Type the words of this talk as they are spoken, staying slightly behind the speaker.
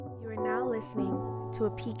listening to a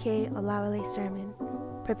PK Olawale sermon.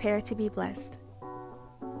 Prepare to be blessed.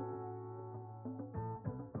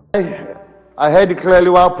 I heard it clearly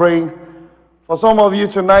while praying. For some of you,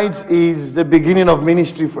 tonight is the beginning of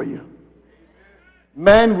ministry for you.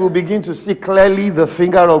 Men will begin to see clearly the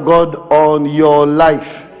finger of God on your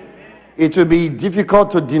life. It will be difficult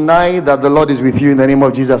to deny that the Lord is with you in the name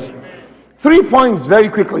of Jesus. 3 points very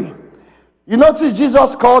quickly. You notice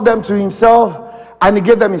Jesus called them to himself and he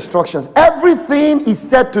gave them instructions. Everything he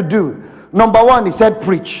said to do. Number 1, he said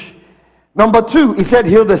preach. Number 2, he said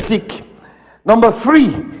heal the sick. Number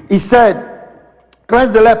 3, he said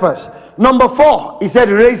cleanse the lepers. Number 4, he said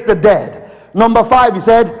raise the dead. Number 5, he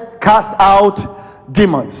said cast out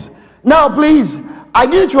demons. Now please, I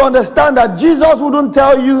need to understand that Jesus wouldn't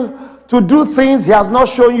tell you to do things he has not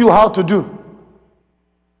shown you how to do.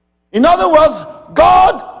 In other words,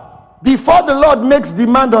 God, before the Lord makes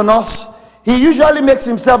demand on us, he usually makes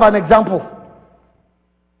himself an example.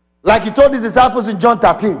 Like he told his disciples in John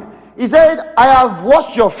 13. He said, I have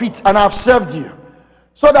washed your feet and I have served you,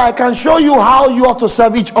 so that I can show you how you ought to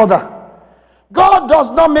serve each other. God does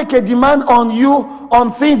not make a demand on you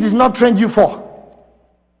on things he's not trained you for.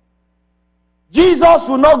 Jesus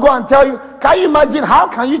will not go and tell you, can you imagine, how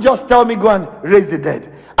can you just tell me go and raise the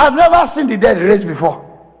dead? I've never seen the dead raised before.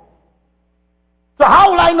 So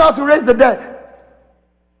how will I know how to raise the dead?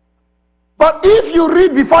 But if you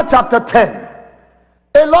read before chapter 10,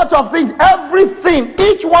 a lot of things, everything,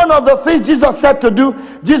 each one of the things Jesus said to do,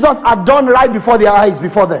 Jesus had done right before their eyes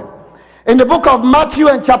before them. In the book of Matthew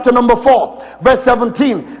and chapter number 4, verse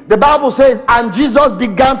 17, the Bible says, and Jesus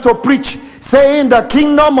began to preach, saying the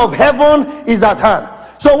kingdom of heaven is at hand.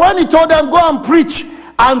 So when he told them, go and preach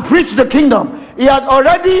the kingdom, he had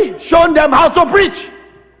already shown them how to preach.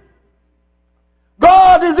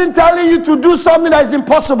 God isn't telling you to do something that is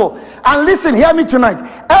impossible. And listen, hear me tonight.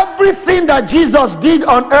 Everything that Jesus did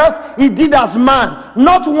on earth, he did as man.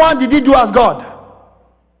 Not one did he do as God.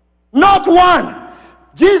 Not one.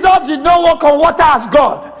 Jesus did not walk on water as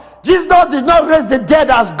God. Jesus did not raise the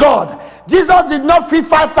dead as God. Jesus did not feed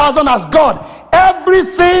 5,000 as God.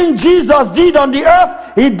 Everything Jesus did on the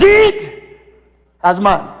earth, he did as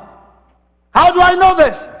man. How do I know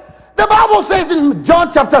this? The Bible says in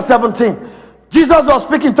John chapter 17, Jesus was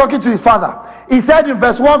speaking, talking to his father. He said in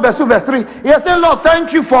verse 1, verse 2, verse 3, he said, Lord,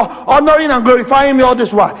 thank you for honoring and glorifying me all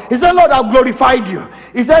this while. He said, Lord, I've glorified you.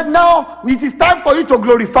 He said, now it is time for you to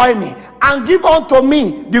glorify me and give unto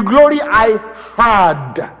me the glory I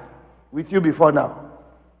had with you before now.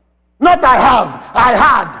 Not I have, I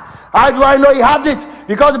had. How do I know he had it?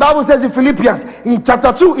 Because the Bible says in Philippians, in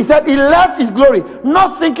chapter 2, he said he left his glory,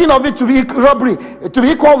 not thinking of it to be robbery, to be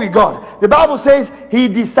equal with God. The Bible says he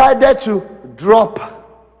decided to drop,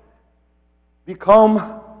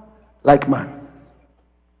 become like man.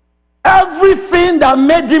 Everything that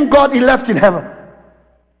made him God, he left in heaven.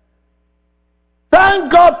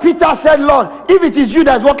 Thank God Peter said, Lord, if it is you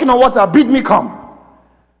that is walking on water, bid me come.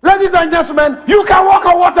 Ladies and gentlemen, you can walk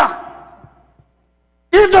on water.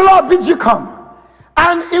 If the Lord bids you come.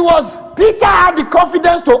 And it was, Peter had the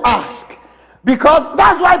confidence to ask, because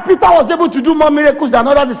that's why Peter was able to do more miracles than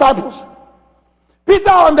other disciples.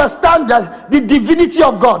 Peter understands the divinity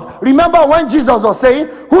of God. Remember when Jesus was saying,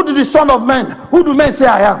 who do the Son of Man, who do men say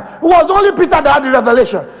I am? It was only Peter that had the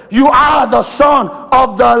revelation. You are the Son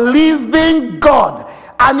of the living God.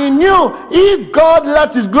 And he knew if God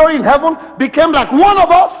left his glory in heaven, became like one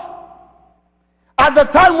of us. At the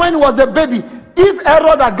time when he was a baby, if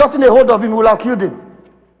Herod had gotten a hold of him, he would have killed him.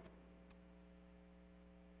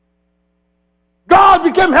 God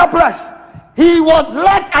became helpless. He was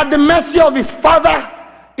left at the mercy of his father,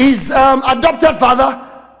 his adopted father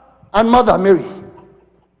and mother, Mary.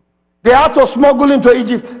 They had to smuggle him to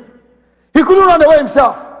Egypt. He couldn't run away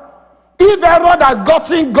himself. If Herod had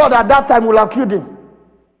gotten God at that time, he would have killed him.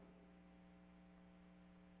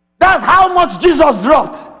 That's how much Jesus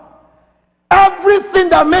dropped. Everything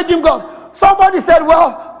that made him God. Somebody said,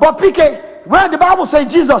 well, but PK, when the Bible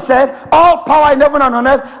says, Jesus said, all power in heaven and on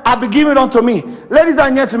earth are be given unto me. Ladies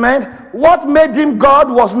and gentlemen, what made him God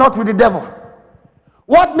was not with the devil.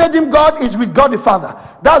 What made him God is with God the Father.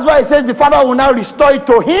 That's why it says the Father will now restore it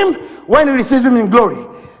to him when he receives him in glory.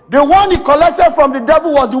 The one he collected from the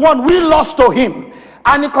devil was the one we lost to him.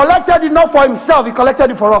 And he collected it not for himself, he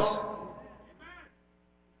collected it for us.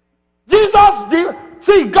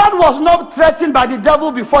 See, God was not threatened by the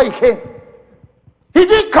devil before he came. He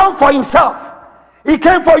didn't come for himself. He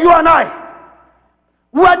came for you and I.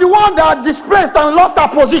 We are the one that displaced and lost our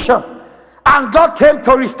position. And God came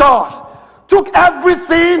to restore us. Took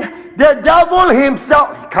everything, the devil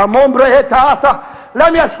himself.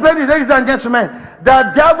 let me explain this, ladies and gentlemen.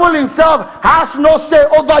 The devil himself has no say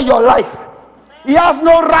over your life. He has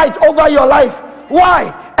no right over your life.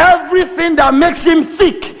 Why? Everything that makes him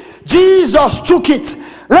sick, Jesus took it.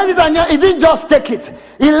 Ladies and gentlemen, he didn't just take it.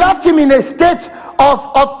 He left him in a state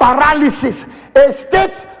of paralysis, a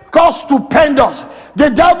state called stupendous. The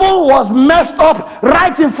devil was messed up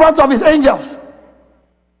right in front of his angels.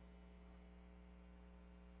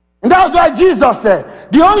 And that's why Jesus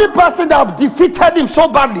said, the only person that defeated him so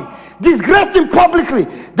badly, disgraced him publicly,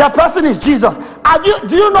 that person is Jesus.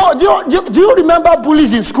 Do you remember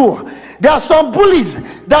bullies in school? There are some bullies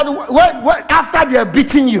that after they are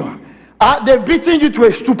beating you, they've beaten you to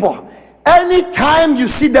a stupor. Anytime you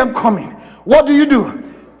see them coming, what do?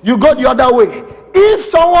 You go the other way. If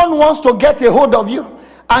someone wants to get a hold of you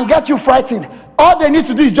and get you frightened, all they need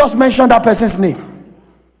to do is just mention that person's name.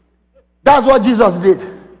 That's what Jesus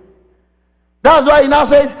did. That's why he now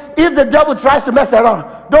says, if the devil tries to mess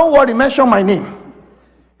around, don't worry, mention my name.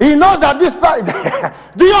 He knows that this part.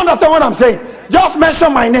 Do you understand what I'm saying? Just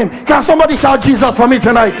mention my name. Can somebody shout Jesus for me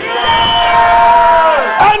tonight?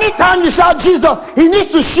 Yeah! Anytime you shout Jesus, he needs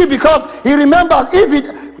to shift, because he remembers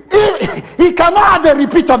if he cannot have a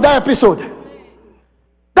repeat of that episode.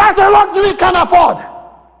 That's a luxury he can afford.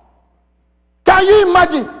 Can you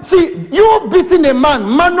imagine? See, you beating a man,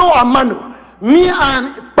 mano a mano. Me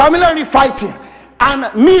and Pamela fighting,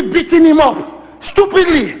 and me beating him up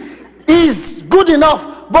stupidly is good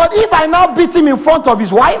enough. But if I now beat him in front of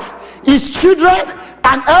his wife, his children,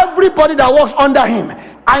 and everybody that works under him,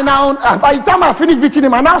 I now, by the time I finish beating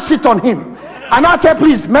him, I now sit on him. And I tell,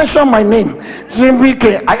 please mention my name.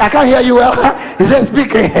 I can't hear you well. He says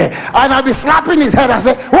PK. And I'll be slapping his head and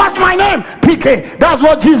say, what's my name? PK. That's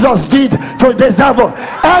what Jesus did to this devil.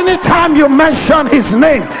 Anytime you mention his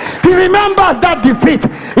name, he remembers that defeat.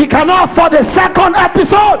 He cannot afford a second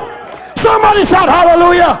episode. Somebody shout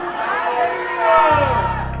hallelujah.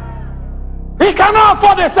 He cannot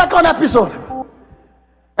afford a second episode.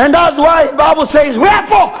 And that's why the Bible says,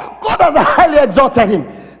 wherefore God has highly exalted him,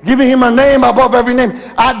 giving him a name above every name.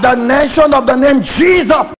 At the mention of the name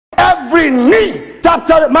Jesus, every knee.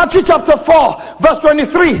 Matthew chapter 4 verse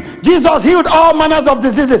 23, Jesus healed all manners of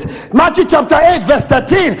diseases. Matthew chapter 8 verse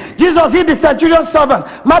 13, Jesus healed the centurion's servant.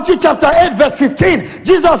 Matthew chapter 8 verse 15,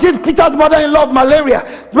 Jesus healed Peter's mother-in-law of malaria.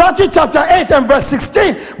 Matthew chapter 8 and verse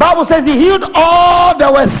 16, Bible says he healed all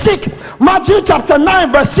that were sick. Matthew chapter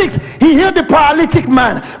 9 verse 6, he healed the paralytic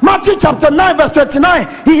man. Matthew chapter 9 verse 29,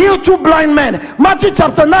 he healed 2 blind men. Matthew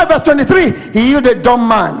chapter 9 verse 23, he healed a dumb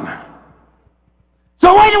man.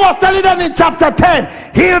 So when he was telling them in chapter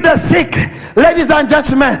 10, heal the sick, ladies and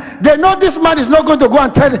gentlemen, they know this man is not going to go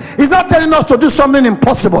and tell, he's not telling us to do something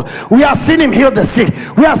impossible. We have seen him heal the sick.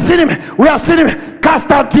 We have seen him cast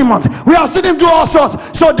out demons. We have seen him do all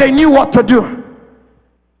sorts. So they knew what to do.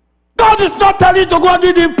 God is not telling you to go and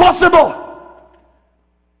do the impossible.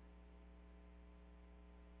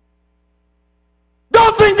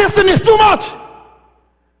 Don't think this thing is too much.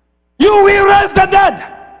 You will raise the dead.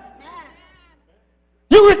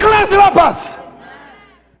 You will cleanse lepers.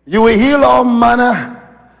 You will heal all manner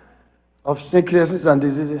of sicknesses and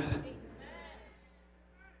diseases.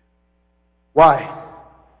 Why?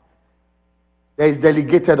 There is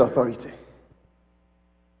delegated authority.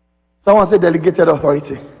 Someone say delegated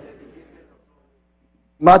authority.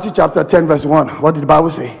 Matthew chapter 10 verse 1. What did the Bible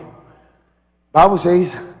say? The Bible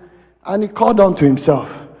says, and he called unto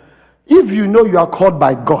himself. If you know you are called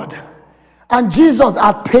by God, and Jesus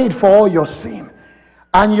had paid for all your sin,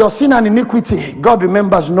 and your sin and iniquity, God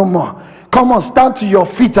remembers no more. Come on, stand to your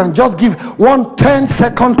feet and just give 1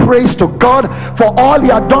 10-second praise to God for all he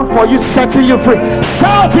had done for you, setting you free.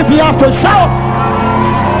 Shout if you have to shout.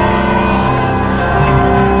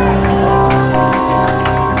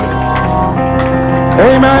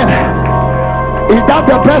 Amen. Is that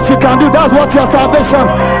the best you can do? That's what your salvation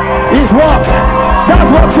is. What?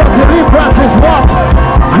 That's what your deliverance is. What?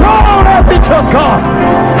 Glory be to God.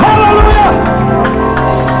 Hallelujah.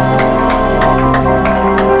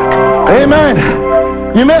 Amen.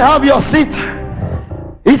 You may have your seat.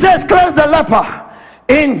 He says, cleanse the leper.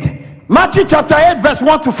 In Matthew chapter 8 verse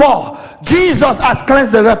 1 to 4, Jesus has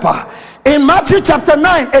cleansed the leper. In Matthew chapter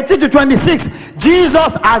 9 18 to 26,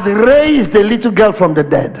 Jesus has raised a little girl from the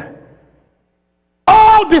dead.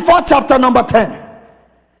 All before chapter number 10.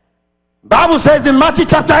 Bible says in Matthew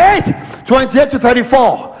chapter 8 28 to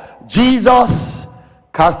 34, Jesus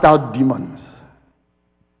cast out demons.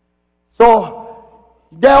 So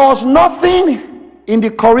there was nothing in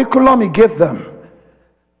the curriculum he gave them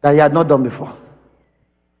that he had not done before.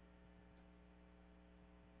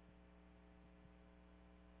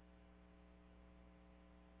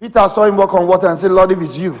 Peter saw him walk on water and said, Lord, if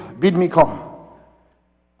it's you, bid me come.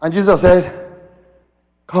 And Jesus said,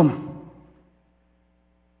 come.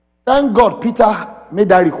 Thank God Peter made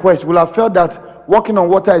that request. We'll have felt that walking on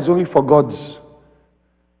water is only for gods,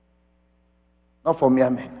 not for mere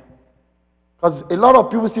men. Because a lot of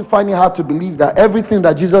people still find it hard to believe that everything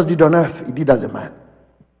that Jesus did on earth, he did as a man.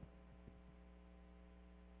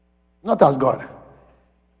 Not as God.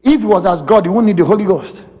 If he was as God, he wouldn't need the Holy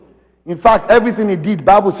Ghost. In fact, everything he did,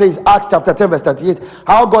 Bible says, Acts chapter 10 verse 38,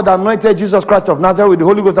 how God anointed Jesus Christ of Nazareth with the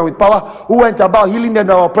Holy Ghost and with power, who went about healing them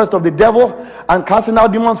that were oppressed of the devil and casting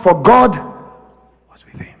out demons, for God was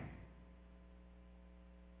with him.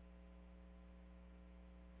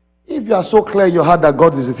 If you are so clear in your heart that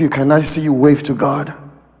God is with you, can I see you wave to God?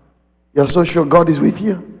 You're so sure God is with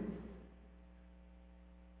you?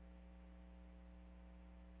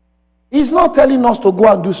 He's not telling us to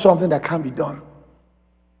go and do something that can't be done.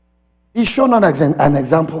 He's shown an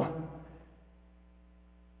example.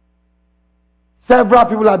 Several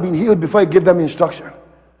people have been healed before he gave them instruction.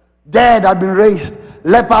 Dead have been raised.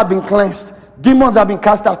 Leper have been cleansed. Demons have been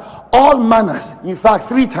cast out. All manners. In fact,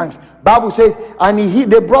 3 times. Bible says, and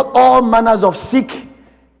they brought all manners of sick,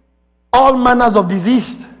 all manners of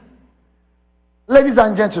disease. Ladies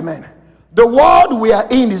and gentlemen, the world we are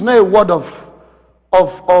in is not a world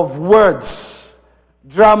of words,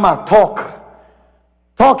 drama, talk.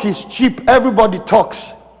 Talk is cheap. Everybody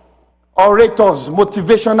talks. Orators,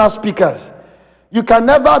 motivational speakers. You can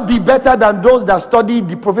never be better than those that study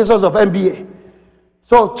the professors of MBA.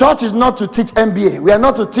 So church is not to teach MBA. We are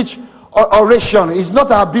not to teach oration. It's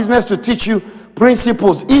not our business to teach you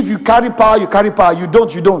principles. If you carry power, you carry power. You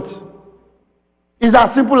don't, you don't. It's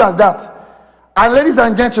as simple as that. And ladies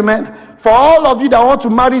and gentlemen, for all of you that want to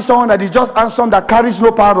marry someone that is just handsome, that carries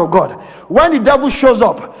no power of God, when the devil shows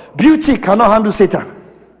up, beauty cannot handle Satan.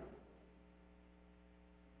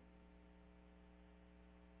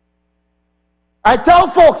 I tell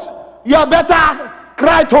folks, you are better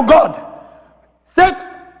cry to God.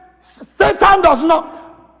 Satan does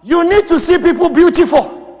not. You need to see people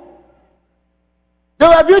beautiful. They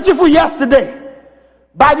were beautiful yesterday.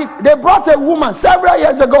 They brought a woman several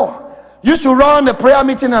years ago. Used to run a prayer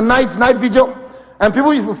meeting and night vigil. And people,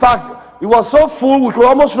 in fact, it was so full we could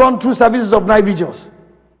almost run 2 services of night vigils.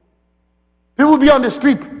 People would be on the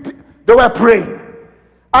street. They were praying.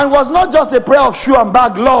 And it was not just a prayer of shoe and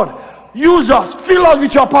bag. Lord, use us, fill us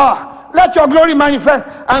with your power, let your glory manifest.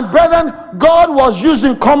 And brethren, God was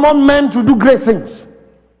using common men to do great things.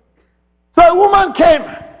 So a woman came.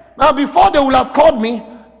 Now before they would have called me,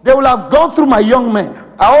 they would have gone through my young men.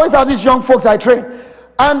 I always have these young folks I train,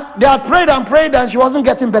 and they had prayed and she wasn't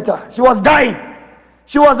getting better. She was dying.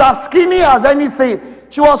 She was as skinny as anything.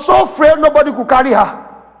 She was so frail nobody could carry her.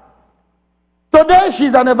 Today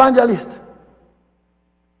she's an evangelist.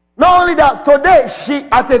 Not only that, today,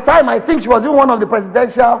 at a time, I think she was in one of the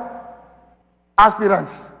presidential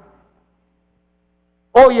aspirants.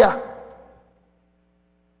 Oh, yeah.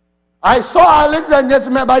 I saw her, ladies and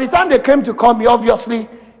gentlemen, by the time they came to call me, obviously,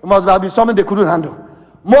 it must have been something they couldn't handle.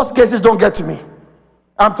 Most cases don't get to me.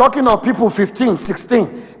 I'm talking of people 15,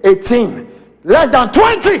 16, 18, less than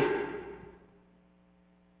 20.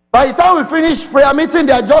 By the time we finish prayer meeting,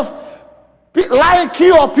 they are just lying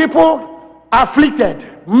queue of people afflicted.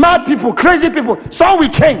 Mad people, crazy people, some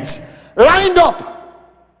with chains, lined up.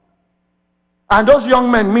 And those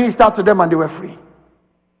young men ministered to them and they were free.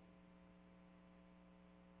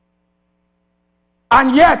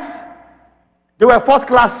 And yet, they were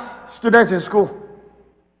first-class students in school.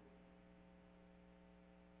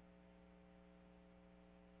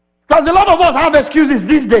 Because a lot of us have excuses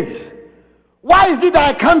these days. Why is it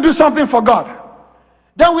that I can't do something for God?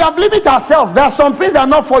 Then we have limited ourselves. There are some things that are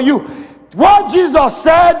not for you. What Jesus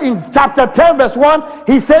said in chapter 10 verse 1,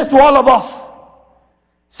 he says to all of us.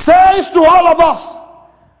 Says to all of us.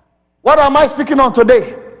 What am I speaking on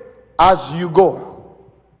today? As you go.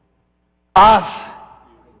 As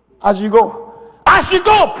you go. As you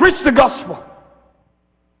go, preach the gospel.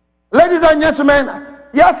 Ladies and gentlemen,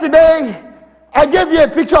 yesterday I gave you a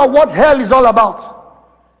picture of what hell is all about.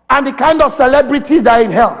 And the kind of celebrities that are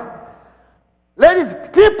in hell. Ladies,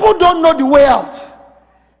 people don't know the way out.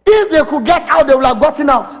 If they could get out, they would have gotten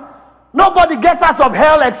out. Nobody gets out of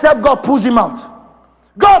hell except God pulls him out.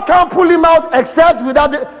 God can't pull him out except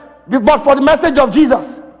but for the message of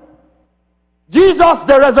Jesus. Jesus,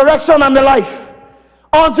 the resurrection and the life.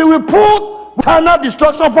 Until we put eternal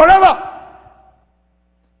destruction forever.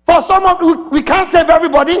 For some we can't save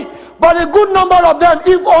everybody, but a good number of them,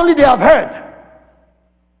 if only they have heard.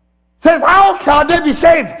 Says, how shall they be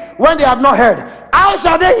saved when they have not heard? How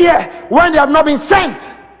shall they hear when they have not been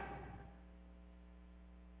sent?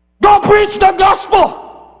 Go preach the gospel.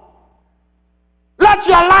 Let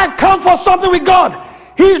your life count for something with God.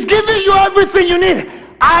 He's giving you everything you need.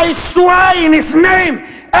 I swear in his name,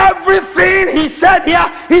 everything he said here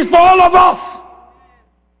is for all of us.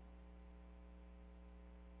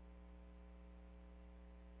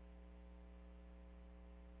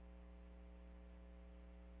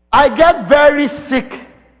 I get very sick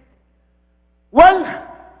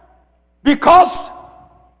because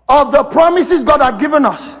of the promises God had given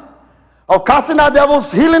us of casting out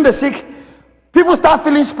devils, healing the sick. People start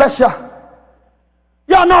feeling special.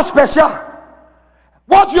 You are not special.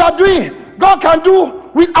 What you are doing, God can do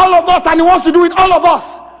with all of us, and he wants to do with all of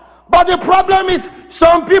us. But the problem is,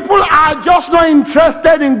 some people are just not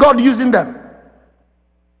interested in God using them.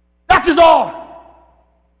 That is all.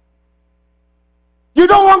 You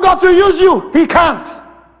don't want God to use you, he can't.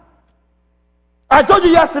 I told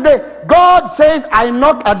you yesterday, God says, I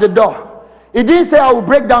knock at the door. He didn't say I will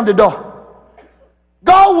break down the door.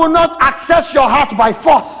 God will not access your heart by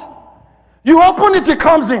force. You open it, he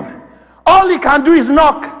comes in. All he can do is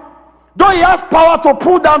knock. Though he has power to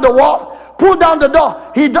pull down the wall, pull down the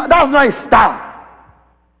door, that's not his style.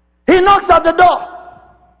 He knocks at the door.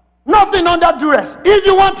 Nothing under duress. If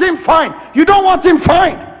you want him, fine. You don't want him,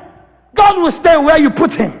 fine. God will stay where you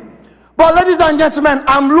put him. But ladies and gentlemen,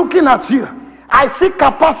 I'm looking at you. I see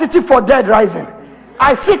capacity for dead rising.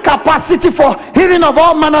 I see capacity for healing of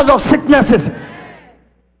all manners of sicknesses.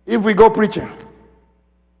 If we go preaching.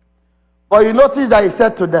 But you notice that he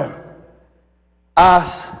said to them,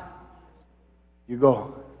 as you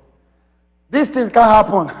go. These things can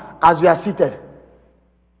happen as you are seated.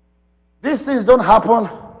 These things don't happen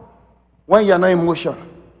when you are not in motion.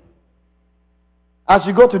 As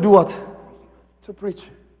you go to do what? To preach.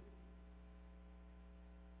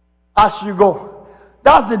 As you go.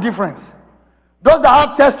 That's the difference. Those that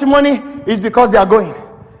have testimony is because they are going.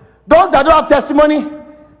 Those that don't have testimony,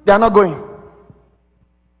 they are not going.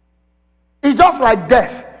 It's just like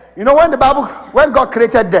death. You know, when God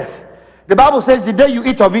created death, the Bible says the day you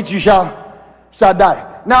eat of it, you shall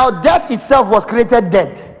die. Now, death itself was created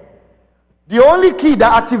dead. The only key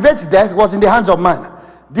that activates death was in the hands of man.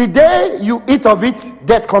 The day you eat of it,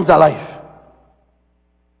 death comes alive.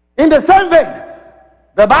 In the same vein,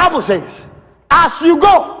 the Bible says, as you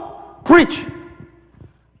go, preach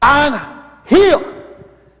and heal,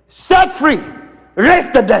 set free, raise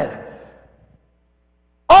the dead.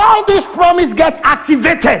 All this promise gets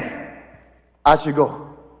activated as you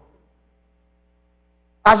go.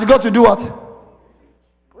 As you go to do what?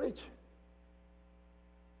 Preach.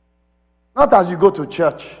 Not as you go to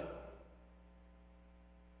church.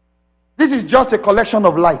 This is just a collection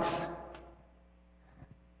of lights.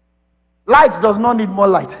 Light does not need more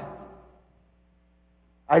light.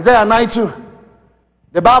 Isaiah 9:2.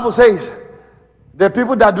 The Bible says, the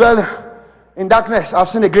people that dwell in darkness have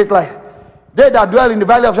seen a great light. They that dwell in the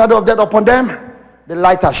valley of shadow of death, upon them the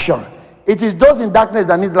light has shone. It is those in darkness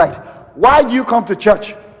that need light. Why do you come to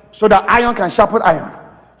church? So that iron can sharpen iron.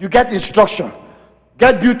 You get instruction.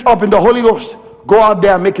 Get built up in the Holy Ghost. Go out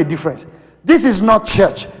there and make a difference. This is not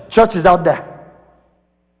church. Church is out there.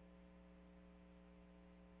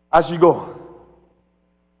 As you go.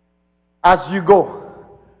 As you go.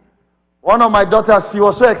 One of my daughters, she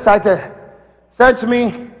was so excited, sent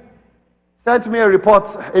me a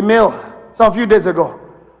report, a mail, some few days ago.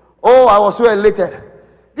 Oh, I was so elated.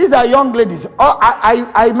 These are young ladies.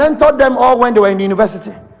 I mentored them all when they were in the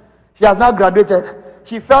university. She has now graduated.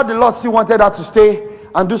 She felt the Lord still wanted her to stay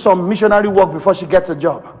and do some missionary work before she gets a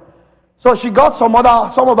job. So she got some of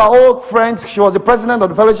her old friends. She was the president of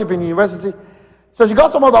the fellowship in the university. So she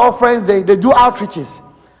got some of her old friends. They do outreaches.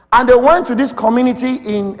 And they went to this community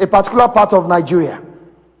in a particular part of Nigeria.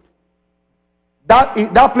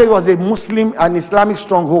 That place was a Muslim and Islamic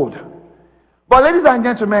stronghold. But ladies and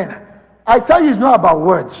gentlemen, I tell you, it's not about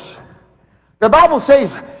words. The Bible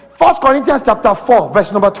says, 1 Corinthians chapter 4,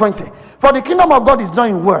 verse number 20. For the kingdom of God is not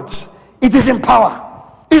in words. It is in power.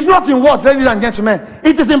 It's not in words, ladies and gentlemen.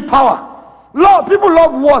 It is in power. Lord, people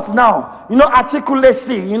love words now. You know,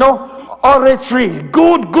 articulacy, you know, oratory,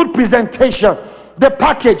 good presentation, the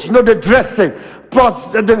package, you know, the dressing,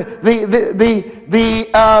 plus the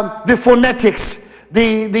phonetics,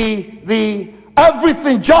 the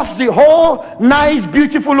everything, just the whole nice,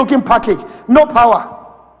 beautiful looking package. No power.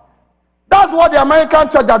 That's what the American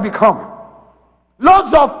church has become.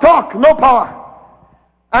 Loads of talk, no power.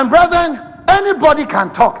 And brethren, anybody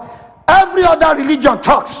can talk. Every other religion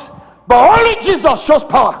talks, but only Jesus shows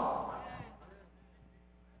power.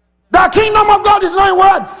 The kingdom of God is not in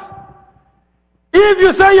words. If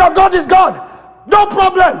you say your God is God, no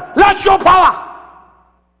problem. Let's show power.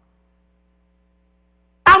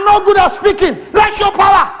 I'm not good at speaking. Let's show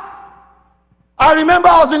power. I remember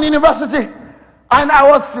I was in university and I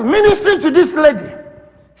was ministering to this lady.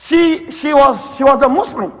 She was a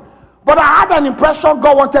Muslim, but I had an impression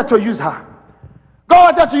God wanted to use her.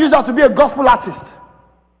 God wanted to use her to be a gospel artist.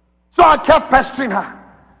 So I kept pestering her.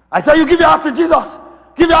 I said, you give your heart to Jesus.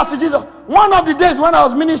 Give your heart to Jesus. One of the days when I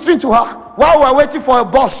was ministering to her, while we were waiting for a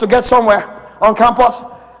bus to get somewhere on campus,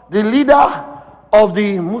 the leader of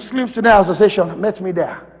the Muslim Student Association met me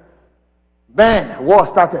there. Man, war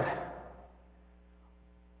started.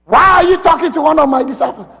 Why are you talking to one of my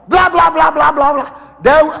disciples? Blah, blah, blah, blah, blah, blah.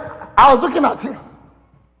 Then I was looking at him.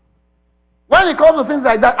 When it comes to things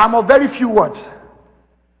like that, I'm of very few words.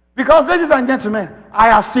 Because, ladies and gentlemen, I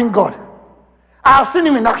have seen God. I have seen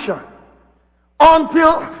him in action.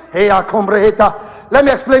 Until, let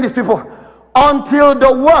me explain this, people. Until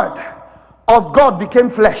the word of God became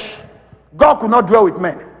flesh, God could not dwell with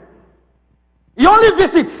men. He only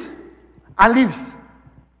visits and lives.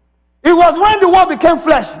 It was when the word became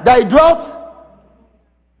flesh that he dwelt.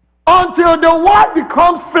 Until the word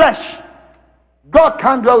becomes flesh, God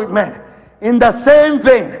can't dwell with men. In the same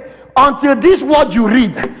vein, until this word you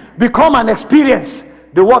read become an experience,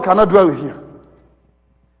 the word cannot dwell with you.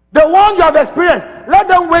 The one you have experienced, let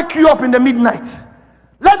them wake you up in the midnight.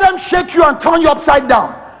 Let them shake you and turn you upside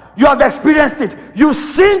down. You have experienced it. You've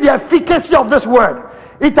seen the efficacy of this word.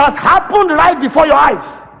 It has happened right before your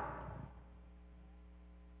eyes.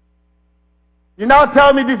 You now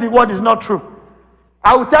tell me this word is not true.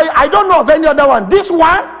 I will tell you, I don't know of any other one. This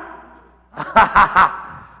one,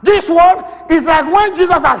 this one is like when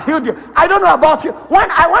Jesus has healed you. I don't know about you.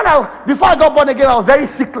 Before I got born again, I was very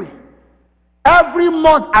sickly. Every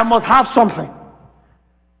month I must have something.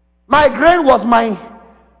 Migraine was my,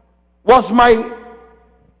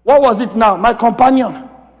 what was it now? My companion,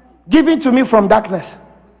 given to me from darkness.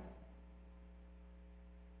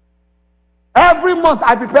 Every month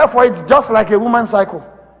I prepare for it just like a woman's cycle.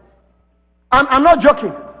 I'm not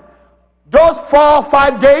joking. Those 4 or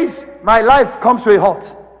 5 days, my life comes to a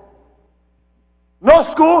halt. No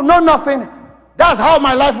school, no nothing. That's how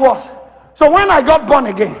my life was. So when I got born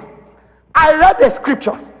again, I read the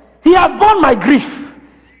scripture. He has borne my grief,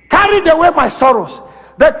 carried away my sorrows.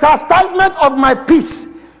 The chastisement of my peace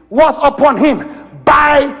was upon him.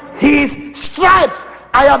 By his stripes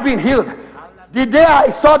I have been healed. The day I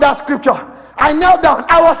saw that scripture, I knelt down.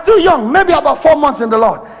 I was still young, maybe about 4 months in the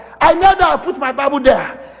Lord. I knelt down, I put my Bible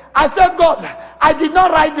there. I said, God, I did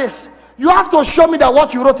not write this. You have to show me that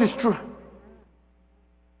what you wrote is true.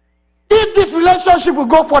 If this relationship will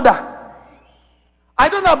go further, I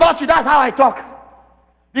don't know about you, that's how I talk.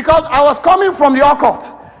 Because I was coming from the occult.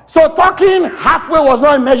 So talking halfway was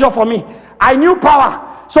not a measure for me. I knew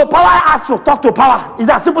power. So power has to talk to power. It's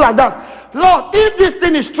as simple as that. Lord, if this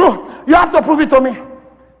thing is true, you have to prove it to me.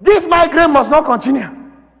 This migraine must not continue.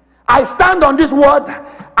 I stand on this word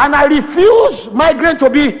and I refuse migraine to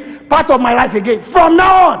be part of my life again. From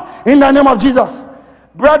now on, in the name of Jesus.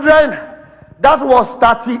 Brethren, that was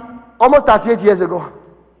almost 38 years ago.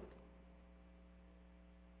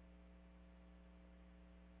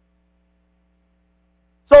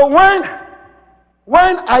 So when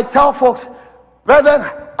I tell folks, brethren,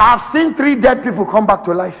 I've seen 3 dead people come back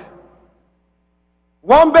to life.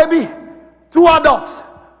 1 baby, 2 adults,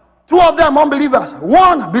 2 of them unbelievers,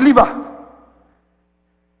 1 believer.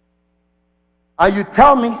 And you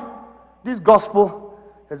tell me this gospel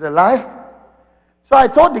is a lie? So I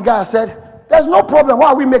told the guy, I said, there's no problem. Why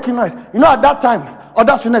are we making noise? You know, at that time,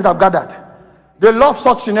 other students have gathered. They love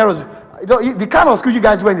such scenarios. The kind of school you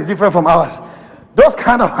guys went is different from ours. Those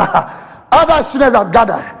kind of other students have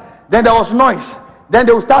gathered. Then there was noise. Then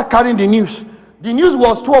they will start carrying the news. The news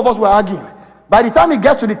was 2 of us were arguing. By the time it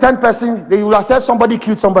gets to the 10th person, they will have said somebody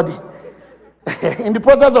killed somebody. In the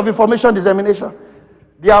process of information dissemination,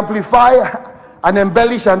 they amplify and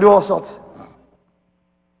embellish and do all sorts.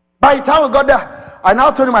 By the time we got there, I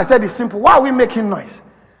now told him, I said, it's simple. Why are we making noise?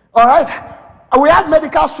 All right? We have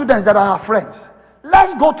medical students that are our friends.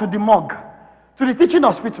 Let's go to the morgue, to the teaching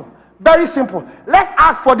hospital. Very simple. Let's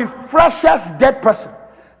ask for the freshest dead person.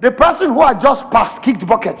 The person who had just passed, kicked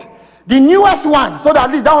bucket. The newest one, so that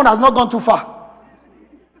at least that one has not gone too far.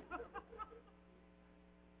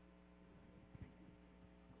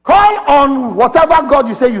 Call on whatever God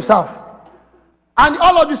you say you serve. And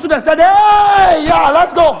all of the students said, hey, yeah,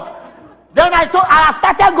 let's go. Then I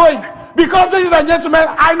started going. Because, ladies and gentlemen,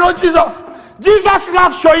 I know Jesus. Jesus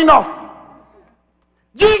loves showing off.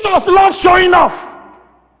 Jesus loves showing off.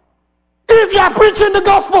 If you are preaching the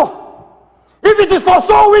gospel, if it is for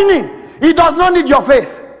soul winning, he does not need your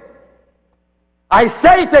faith. I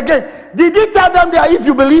say it again. Did he tell them that if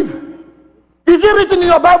you believe? Is it written in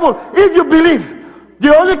your Bible? If you believe,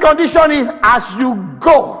 the only condition is as you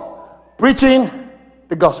go preaching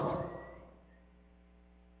the gospel.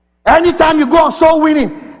 Anytime you go on soul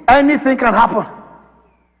winning, anything can happen.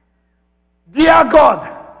 Dear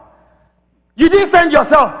God, you didn't send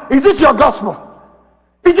yourself. Is it your gospel?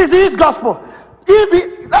 It is his gospel.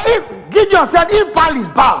 If Gideon said, if Baal is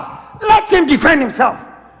Baal, let him defend himself.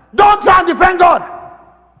 Don't try and defend God.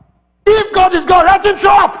 If God is God, let him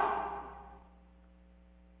show up.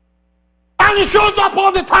 And he shows up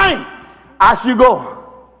all the time. As you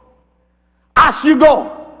go. As you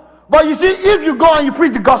go. But you see, if you go and you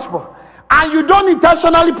preach the gospel, and you don't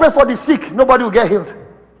intentionally pray for the sick, nobody will get healed.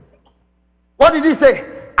 What did he say?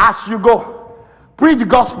 As you go, preach the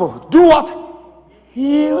gospel. Do what?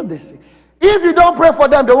 Heal the sick. If you don't pray for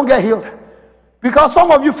them, they won't get healed. Because some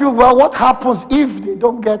of you feel, well, what happens if they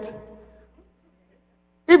don't get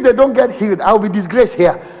healed? I will be disgraced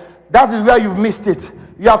here. That is where you've missed it.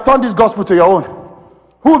 You have turned this gospel to your own.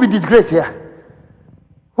 Who will be disgraced here?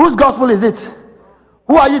 Whose gospel is it?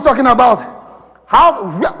 Who are you talking about?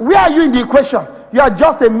 Where are you in the equation? You are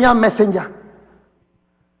just a mere messenger.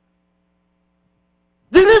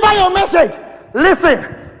 Deliver your message.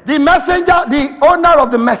 Listen, the messenger, the owner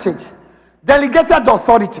of the message, delegated the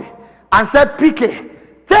authority and said, PK,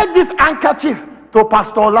 take this handkerchief to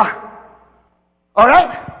Pastor Ola. All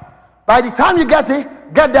right? By the time you get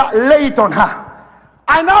there, lay it on her.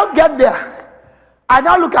 I now get there. I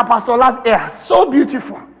now look at Pastor Ola's hair. So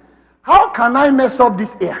beautiful. How can I mess up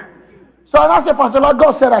this hair? So I now say, Pastor Ola,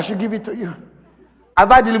 God said I should give it to you.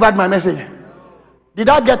 Have I delivered my message? Did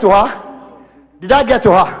I get to her? Did I get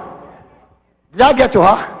to her? Did I get to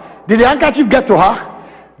her? Did the handkerchief get to her?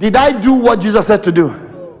 Did I do what Jesus said to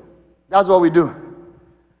do? That's what we do.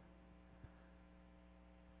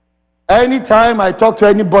 Anytime I talk to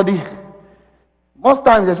anybody, most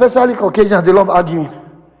times, especially Caucasians, they love arguing.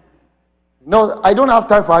 No, I don't have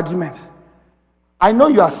time for argument. I know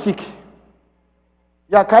you are sick.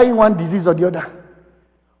 You are carrying one disease or the other.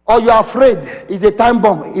 Or you are afraid it's a time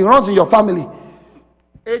bomb. It runs in your family.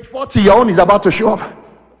 Age 40, your own is about to show up.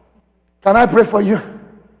 Can I pray for you?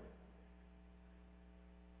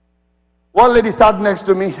 One lady sat next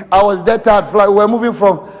to me. I was dead tired. We were moving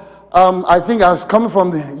from, I think I was coming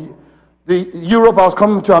from the Europe. I was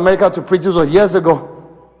coming to America to preach. This was years ago.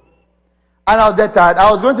 And I was dead tired.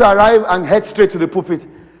 I was going to arrive and head straight to the pulpit.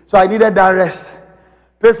 So I needed that rest.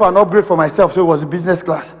 Paid for an upgrade for myself, so it was a business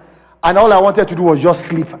class. And all I wanted to do was just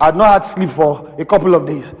sleep. I had not had sleep for a couple of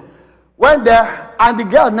days. Went there, and the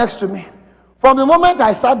girl next to me, from the moment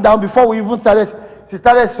I sat down, before we even started, she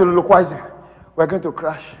started soliloquizing. We're going to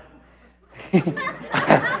crash.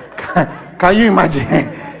 Can you imagine?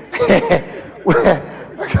 We're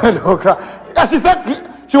going to crash. And she said,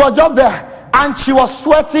 she was just there, and she was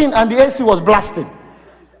sweating, and the AC was blasting.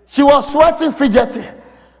 She was sweating, fidgety,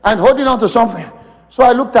 and holding on to something. So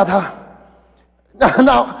I looked at her.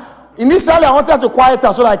 Now, initially I wanted to quiet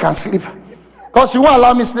her so that I can sleep. Because she won't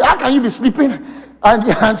allow me to sleep. How can you be sleeping?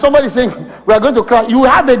 And somebody saying, we are going to crash. You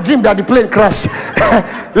have a dream that the plane crashed.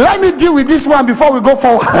 Let me deal with this one before we go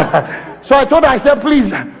forward. So I told her, I said,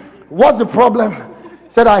 please, what's the problem?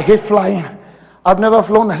 She said, I hate flying. I've never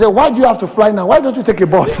flown. I said, why do you have to fly now? Why don't you take a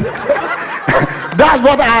bus? That's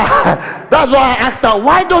what I asked her.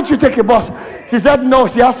 Why don't you take a bus? She said, no,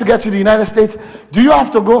 she has to get to the United States. Do you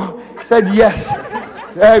have to go? She said, yes.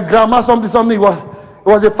 Grandma, something. It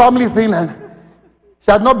was a family thing, and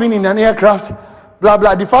she had not been in an aircraft. Blah,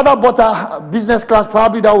 blah. The father bought her a business class.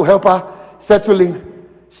 Probably that will help her settle in.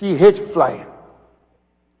 She hates flying.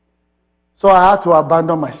 So I had to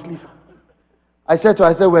abandon my sleep. I said to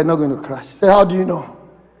her, we're not going to crash. She said, how do you know?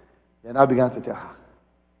 Then I began to tell her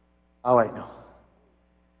how I know.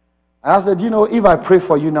 And I said, if I pray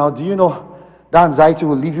for you now, do you know that anxiety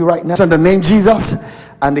will leave you right now? In the name Jesus,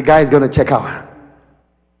 and the guy is going to check out.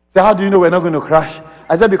 He said, how do you know we're not going to crash?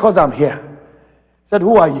 I said, because I'm here. He said,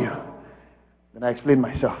 who are you? Then I explained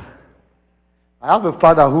myself. I have a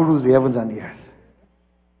Father who rules the heavens and the earth.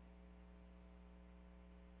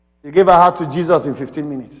 He gave her heart to Jesus in 15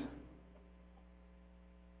 minutes.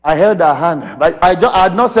 I held her hand, but I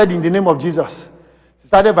had not said in the name of Jesus. She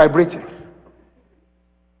started vibrating.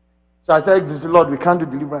 So I said, Lord, we can't do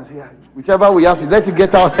deliverance here. Whichever we have to, let it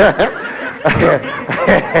get out.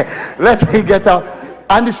 Let it get out.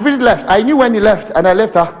 And the spirit left. I knew when he left, and I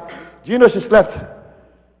left her. Do you know she slept?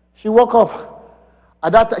 She woke up.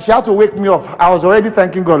 At that time, she had to wake me up. I was already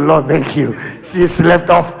thanking God, Lord, thank you. She slept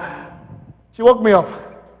off. She woke me up.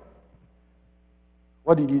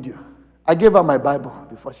 What did you do? I gave her my Bible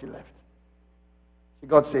before she left. She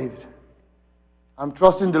got saved. I'm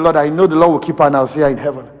trusting the Lord. I know the Lord will keep her and I'll see her in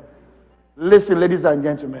heaven. Listen, ladies and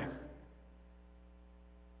gentlemen.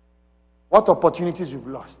 What opportunities you've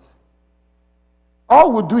lost.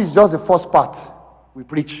 All we do is just the first part. We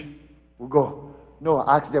preach. We go. No,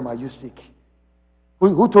 ask them, are you sick?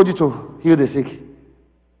 Who told you to heal the sick?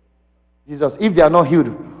 Jesus. If they are not healed,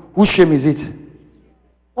 whose shame is it?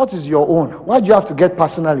 What is your own? Why do you have to get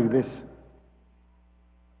personal with this?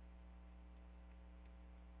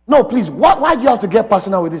 No, please. Why do you have to get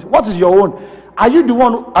personal with this? What is your own? Are you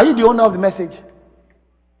the owner of the message?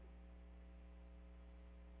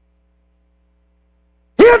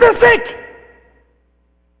 Heal the sick.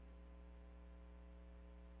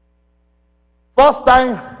 First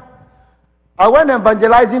time I went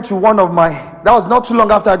evangelizing to one of my, that was not too long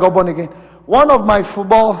after I got born again. One of my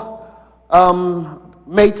football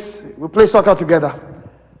mates, we play soccer together.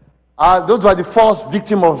 Those were the first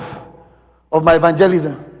victim of my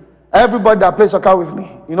evangelism. Everybody that plays soccer with me,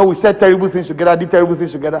 we said terrible things together, did terrible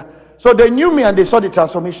things together. So they knew me and they saw the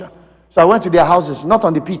transformation. So I went to their houses, not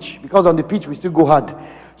on the pitch, because on the pitch we still go hard.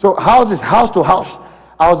 So houses, house to house,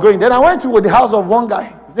 I was going. Then I went to the house of one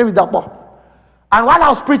guy, his name is Dapo. And while I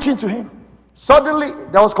was preaching to him, suddenly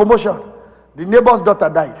there was commotion. The neighbor's daughter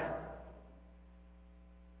died.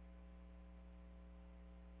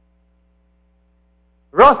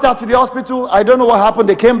 Rushed out to the hospital. I don't know what happened.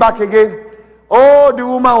 They came back again. Oh, the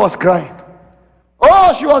woman was crying.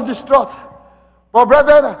 Oh, she was distraught. But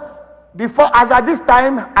brethren, as at this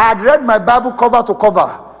time, I had read my Bible cover to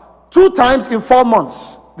cover 2 times in 4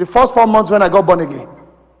 months. The first 4 months when I got born again.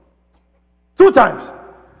 2 times.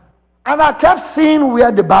 And I kept seeing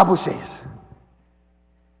where the Bible says.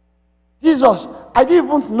 Jesus, I didn't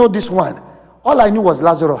even know this one. All I knew was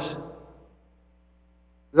Lazarus.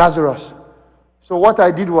 Lazarus. So what I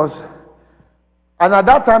did was, and at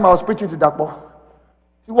that time I was preaching to Dakpo.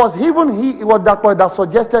 It was Dakpo that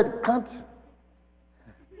suggested,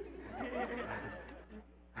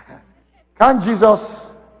 can't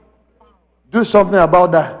Jesus do something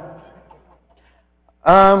about that?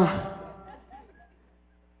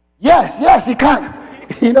 Yes, he can.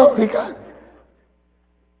 He can.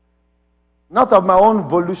 Not of my own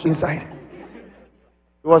volition inside.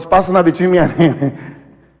 It was personal between me and him.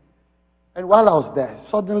 And while I was there,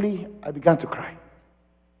 suddenly I began to cry.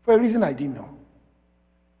 For a reason I didn't know.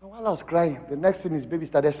 And while I was crying, the next thing is baby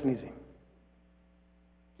started sneezing.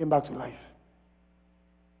 Came back to life.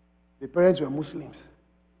 The parents were Muslims.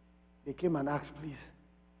 They came and asked, please,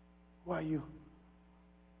 who are you?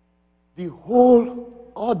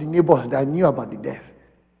 All the neighbors that knew about the death,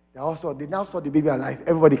 they now saw the baby alive.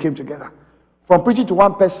 Everybody came together. From preaching to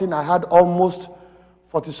one person, I had almost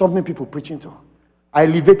 40-something people preaching to. I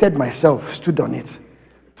elevated myself, stood on it,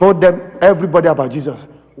 told them, everybody about Jesus.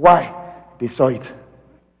 Why? They saw it.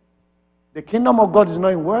 The kingdom of God is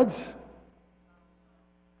not in words.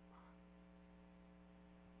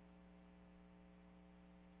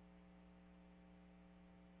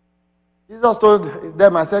 Jesus told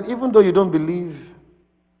them, I said, even though you don't believe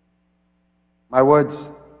my words,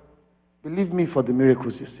 believe me for the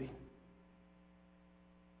miracles you see.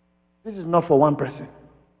 This is not for one person.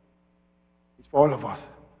 It's for all of us.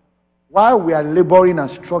 Why we are laboring and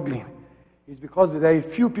struggling is because there are a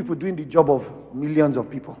few people doing the job of millions of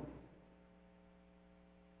people.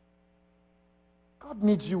 God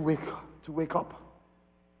needs you to wake up.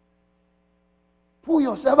 Pull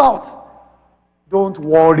yourself out. Don't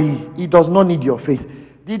worry. He does not need your faith.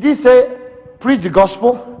 Did he say, preach the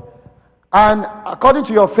gospel and according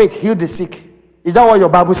to your faith, heal the sick? Is that what your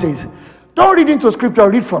Bible says? Don't read into scripture,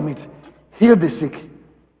 read from it. Heal the sick.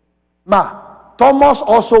 Thomas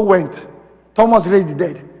also went. Thomas raised the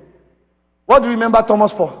dead. What do you remember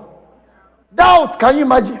Thomas for? Doubt. Can you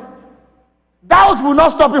imagine? Doubt will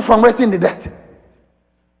not stop you from raising the dead.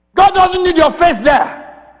 God doesn't need your faith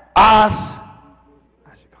there. As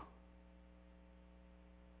you go.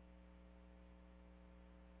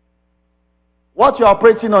 What you're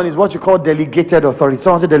operating on is what you call delegated authority.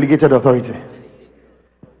 Someone say delegated authority.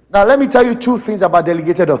 Now let me tell you 2 things about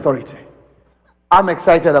delegated authority. I'm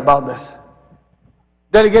excited about this.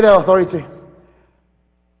 Delegated authority.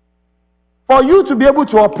 For you to be able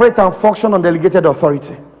to operate and function on delegated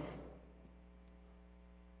authority,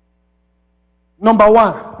 number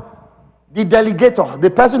 1, the delegator, the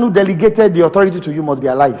person who delegated the authority to you must be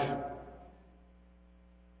alive.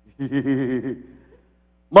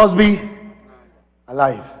 Must be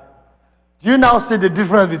alive. Do you now see the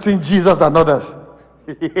difference between Jesus and others?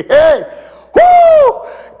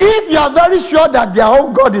 If you are very sure that their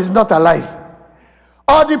own God is not alive,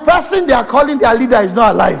 or the person they are calling their leader is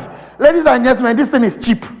not alive, ladies and gentlemen, this thing is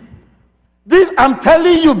cheap. I'm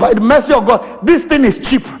telling you by the mercy of God, this thing is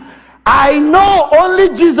cheap. I know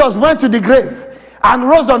only Jesus went to the grave and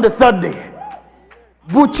rose on the third day.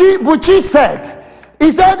 Buchi said,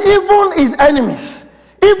 he said, even his enemies,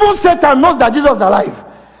 even Satan knows that Jesus is alive.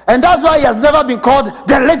 And that's why he has never been called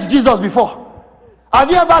the late Jesus before. Have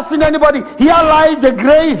you ever seen anybody? Here lies the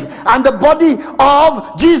grave and the body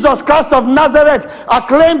of Jesus Christ of Nazareth,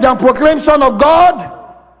 acclaimed and proclaimed Son of God.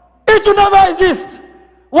 It will never exist.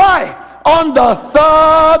 Why? On the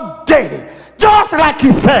third day, just like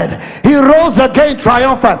he said, he rose again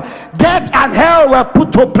triumphant. Death and hell were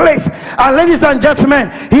put to place. And ladies and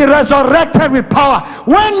gentlemen, he resurrected with power.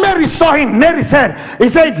 When Mary saw him, Mary said,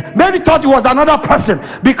 Mary thought he was another person,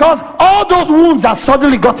 because all those wounds had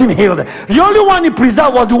suddenly gotten healed. The only one he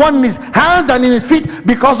preserved was the one in his hands and in his feet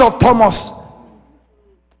because of Thomas.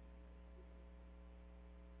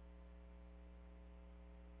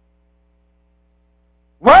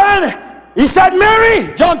 When he said,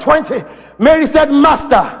 Mary, John 20, Mary said,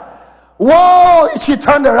 Master. Whoa, she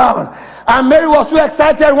turned around. And Mary was too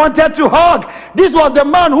excited, wanted to hug. This was the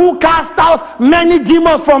man who cast out many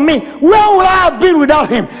demons from me. Where would I have been without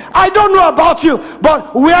him? I don't know about you,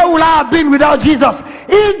 but where would I have been without Jesus?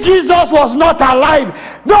 If Jesus was not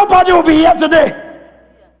alive, nobody would be here today.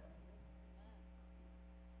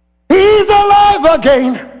 He is alive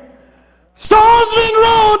again. Stones been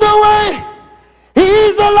rolled away. He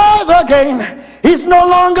is alive again. He's no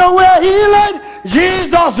longer where he lay.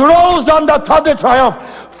 Jesus rose on the third day triumph.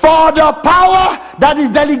 For the power that is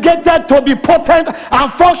delegated to be potent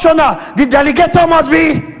and functional, the delegator must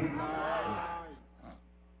be.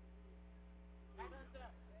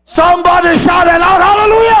 Somebody shout it out,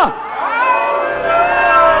 hallelujah!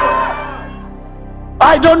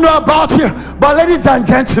 I don't know about you, but ladies and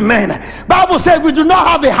gentlemen, Bible says we do not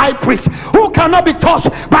have a high priest who cannot be touched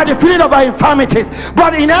by the feeling of our infirmities,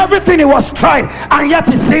 but in everything he was tried and yet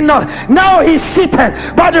he sinned not. Now he's seated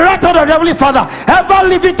by the right hand of the Heavenly Father, ever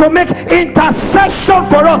living to make intercession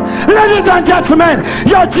for us. Ladies and gentlemen,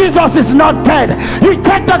 your Jesus is not dead. You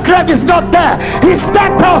take the grave, is not there. He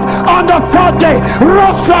stepped out on the third day,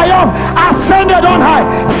 rose triumph, ascended on high,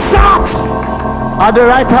 sat at the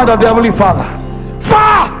right hand of the Heavenly Father,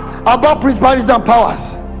 far above principalities and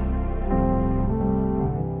powers.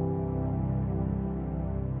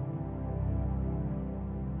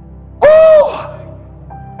 Oh,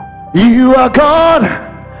 you are God,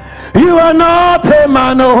 you are not a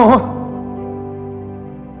man. Oh,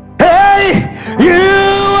 hey, you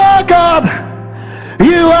are God,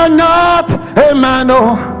 you are not a man.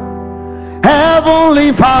 Oh,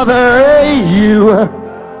 Heavenly Father, hey, you are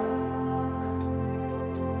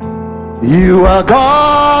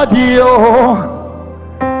God, you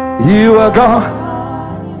are God.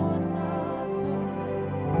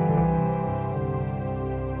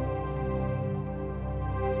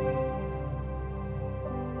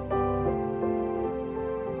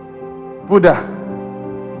 Buddha,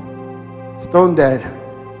 stone dead.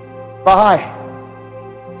 Baha'i,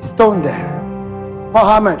 stone dead.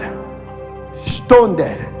 Muhammad, stone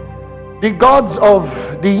dead. The gods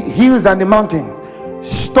of the hills and the mountains,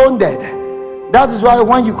 stone dead. That is why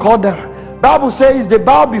when you call them, Bible says they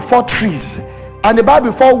bow before trees and they bow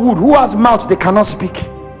before wood. Who has mouths they cannot speak,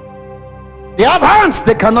 they have hands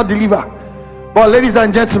they cannot deliver. But ladies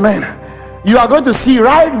and gentlemen, you are going to see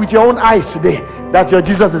right with your own eyes today that your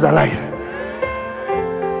Jesus is alive.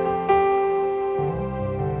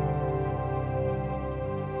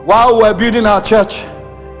 While we're building our church,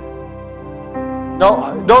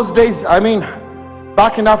 no, those days, I mean,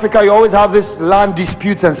 back in Africa, you always have this land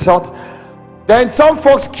disputes and sort. Then some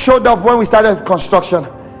folks showed up when we started construction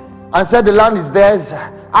and said the land is theirs,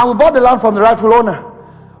 and we bought the land from the rightful owner,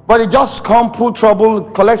 but it just come, pull trouble,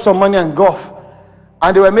 collect some money and go off.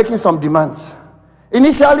 And they were making some demands.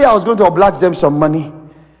 Initially I was going to oblige them some money,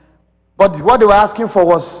 but what they were asking for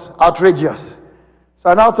was outrageous. So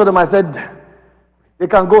I now told them, I said, they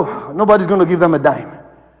can go, nobody's going to give them a dime,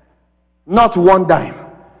 not one dime.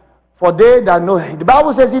 For they that know, the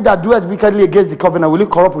Bible says, he that doeth wickedly against the covenant will be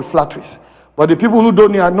corrupt with flatteries. But the people who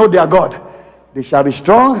don't know their God, they shall be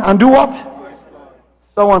strong and do what?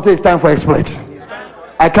 Someone say it's time for exploits.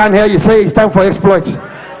 I can't hear you say it's time for exploits.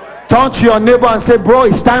 Turn to your neighbor and say, bro,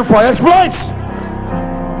 it's time for exploits.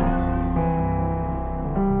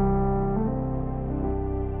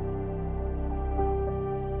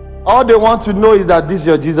 All they want to know is that this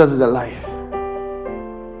your Jesus is alive.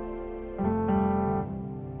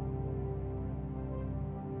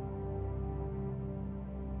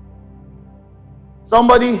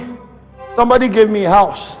 Somebody gave me a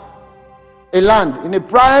house, a land in a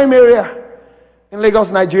prime area in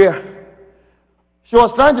Lagos, Nigeria. She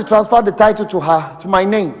was trying to transfer the title to my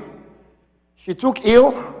name. She took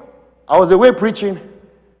ill I was away preaching.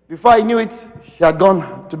 Before I knew it, she had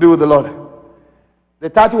gone to be with the Lord. The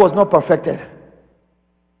tattoo was not perfected.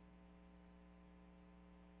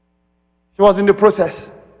 She was in the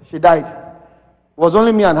process. She died. It was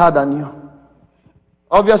only me and her that knew.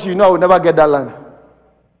 Obviously, you know I would never get that land.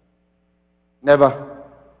 Never.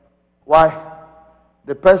 Why?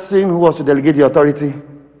 The person who was to delegate the authority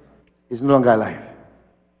is no longer alive.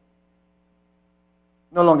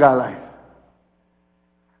 No longer alive.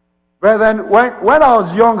 Brethren, when I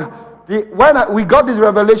was young, we got this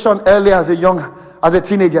revelation early as a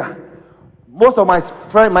teenager. Most of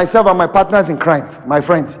myself and my partners in crime, my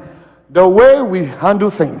friends, the way we handle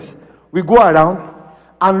things, we go around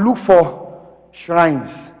and look for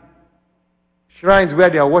shrines. Shrines where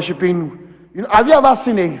they are worshiping. You know, have you ever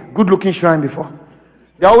seen a good-looking shrine before?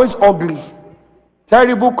 They're always ugly.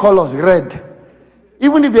 Terrible colors, red.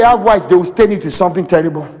 Even if they have white, they will stain it with something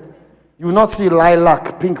terrible. You will not see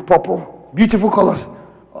lilac, pink, purple. Beautiful colors.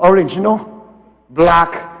 Orange, you know.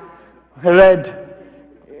 Black, red.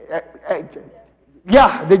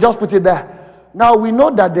 Yeah, they just put it there. Now we know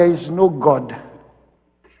that there is no God.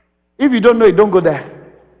 If you don't know it, don't go there.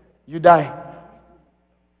 You die.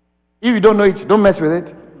 If you don't know it, don't mess with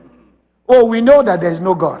it. Oh, we know that there is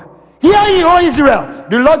no God. Hear ye, O Israel,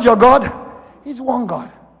 the Lord your God is one God.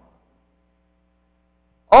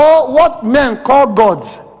 All what men call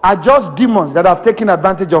gods are just demons that have taken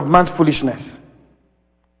advantage of man's foolishness.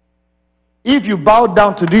 If you bow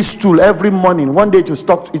down to this stool every morning, one day it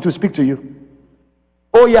will speak to you.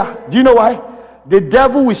 Oh yeah, do you know why? The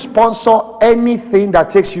devil will sponsor anything that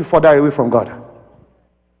takes you further away from God.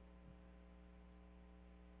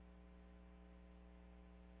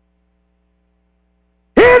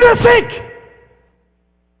 Heal the sick.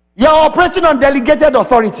 You are operating on delegated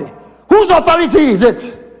authority. Whose authority is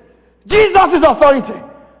it? Jesus' authority.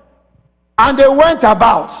 And they went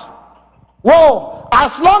about. Whoa,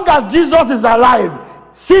 as long as Jesus is alive,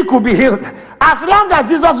 sick will be healed. As long as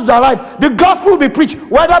Jesus is alive, the gospel will be preached,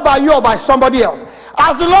 whether by you or by somebody else.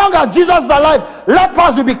 As long as Jesus is alive,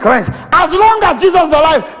 lepers will be cleansed. As long as Jesus is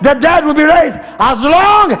alive, the dead will be raised. As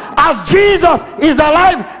long as Jesus is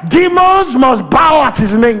alive, demons must bow at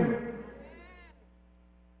his name.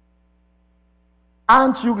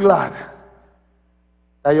 Aren't you glad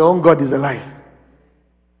that your own God is alive?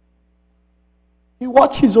 He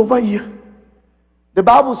watches over you. The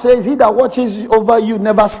Bible says he that watches over you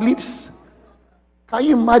never sleeps. Can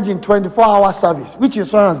you imagine 24-hour service? Which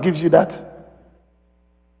insurance gives you that?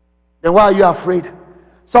 Then why are you afraid?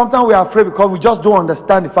 Sometimes we are afraid because we just don't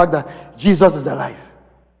understand the fact that Jesus is alive.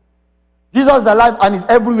 Jesus is alive and is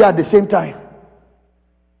everywhere at the same time.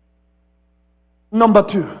 Number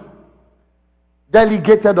 2,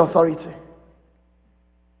 delegated authority.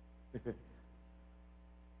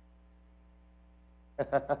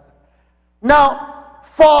 Now,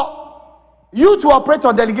 for you to operate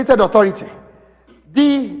on delegated authority,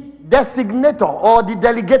 the designator or the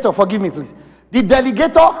delegator, forgive me please, the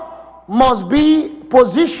delegator must be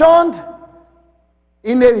positioned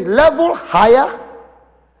in a level higher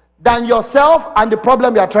than yourself and the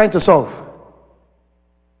problem you are trying to solve.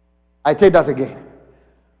 I take that again.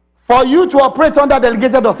 For you to operate under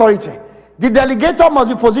delegated authority, the delegator must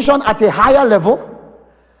be positioned at a higher level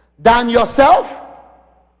than yourself,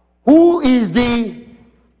 who is the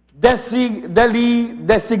designatee.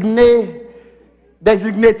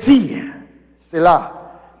 Selah.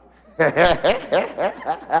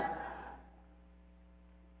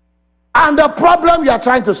 And the problem you are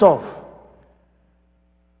trying to solve.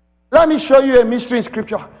 Let me show you a mystery in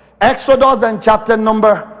scripture. Exodus and chapter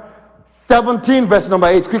number 17, verse number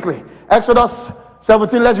 8. Quickly. Exodus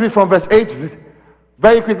 17, let's read from verse 8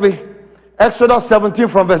 very quickly. Exodus 17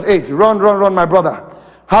 from verse 8. Run, my brother.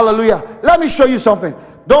 Hallelujah. Let me show you something.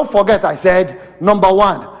 Don't forget, I said, number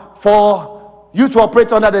 1, for you to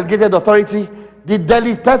operate under delegated authority, the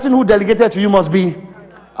person who delegated to you must be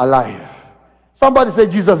alive. Somebody say,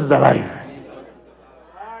 Jesus is alive.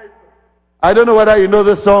 I don't know whether you know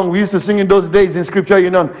this song. We used to sing in those days in scripture, you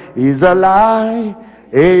know. He's alive.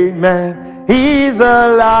 Amen. He's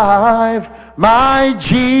alive. My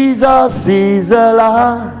Jesus is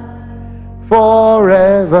alive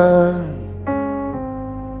forever.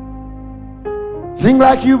 Sing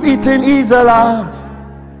like you've eaten. He's alive.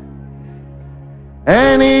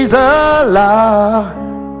 And he's alive.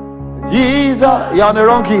 Jesus. You're on the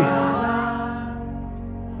wrong key.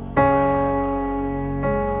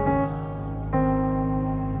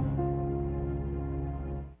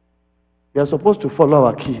 You're supposed to follow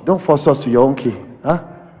our key. Don't force us to your own key. Huh?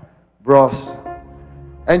 Bros.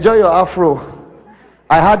 Enjoy your afro.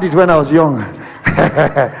 I had it when I was young.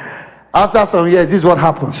 After some years, this is what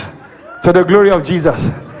happens. To the glory of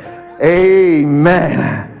Jesus.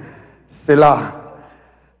 Amen. Selah.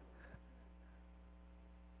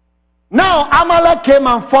 Now Amalek came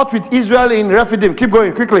and fought with Israel in Rephidim. Keep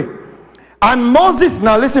going quickly. And Moses,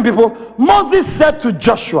 now listen people, Moses said to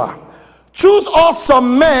Joshua, choose us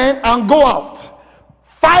some men and go out.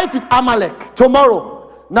 Fight with Amalek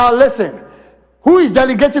tomorrow. Now listen, who is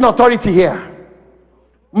delegating authority here?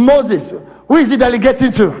 Moses. Who is he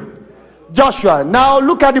delegating to? Joshua. Now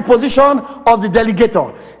look at the position of the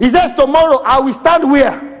delegator. He says, tomorrow I will stand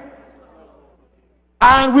where?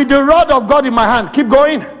 And with the rod of God in my hand. Keep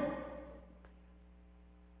going.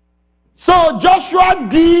 So Joshua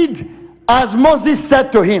did as Moses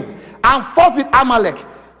said to him and fought with Amalek.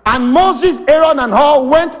 And Moses, Aaron, and Hur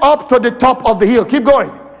went up to the top of the hill. Keep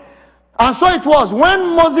going. And so it was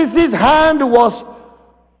when Moses' hand was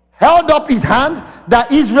held up his hand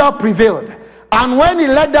that Israel prevailed. And when he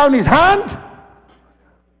let down his hand,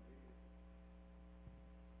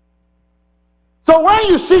 so when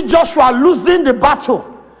you see Joshua losing the battle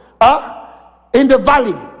in the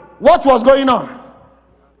valley, what was going on?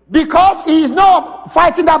 Because he is not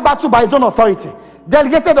fighting that battle by his own authority,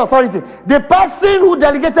 delegated authority. The person who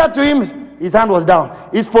delegated to him, his hand was down.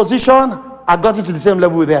 His position had gotten to the same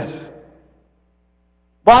level with theirs.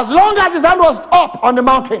 But as long as his hand was up on the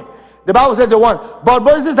mountain, the Bible said they won. But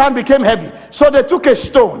Moses' hand became heavy. So they took a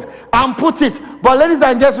stone and put it. But ladies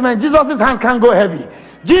and gentlemen, Jesus' hand can't go heavy.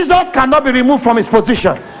 Jesus cannot be removed from his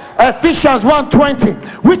position. Ephesians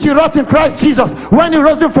 1:20, which he wrote in Christ Jesus when he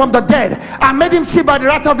rose him from the dead and made him sit by the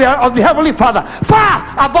right of the heavenly Father, far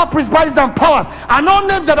above principalities and powers, and all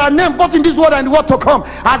names that are named both in this world and the world to come,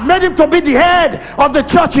 has made him to be the head of the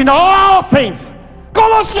church in all things.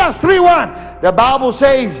 Colossians 3:1, the Bible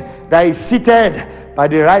says that he's seated by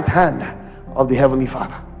the right hand of the heavenly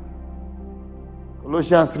Father.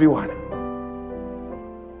 Colossians 3:1.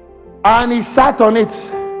 And he sat on it,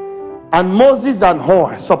 and Moses and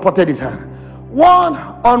Hur supported his hand, one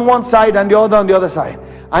on one side and the other on the other side,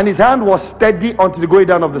 and his hand was steady until the going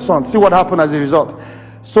down of the sun. See what happened as a result.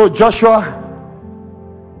 So Joshua,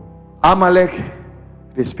 Amalek,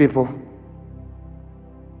 these people.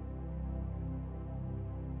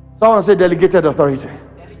 Someone say delegated authority.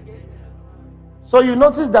 So you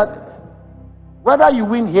notice that whether you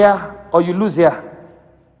win here or you lose here,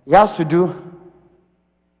 it has to do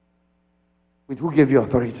with who gave you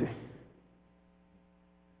authority.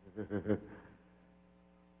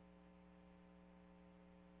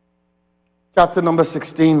 Chapter number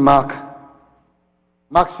 16, Mark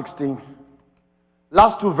 16.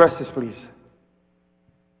 Last two verses, please.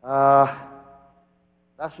 That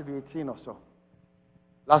should be 18 or so.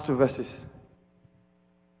 Last two verses.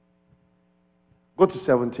 Go to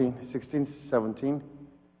 17, 16, 17.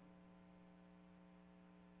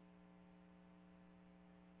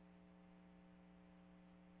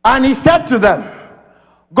 And he said to them,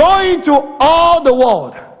 go into all the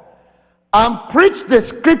world and preach the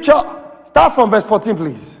scripture. Start from verse 14,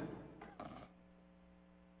 please.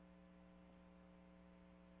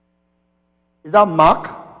 Is that Mark?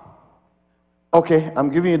 Okay, I'm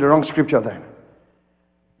giving you the wrong scripture then.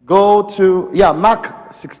 Go to,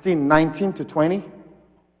 Mark 16, 19 to 20.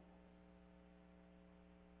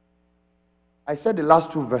 I said the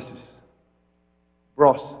last two verses.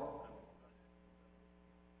 Bros.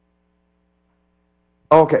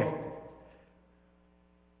 Okay.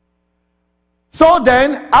 So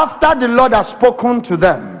then, after the Lord has spoken to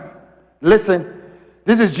them, listen,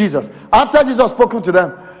 this is Jesus. After Jesus spoken to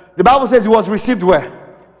them, the Bible says he was received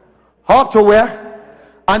where? Up to where?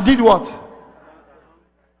 And did what?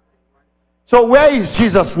 So where is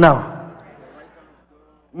Jesus now?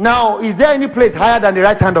 Now, is there any place higher than the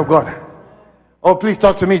right hand of God? Oh, please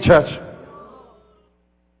talk to me, church.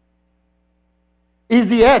 Is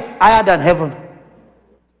the earth higher than heaven?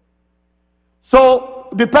 So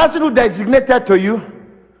the person who designated to you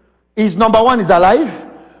is, number one, is alive.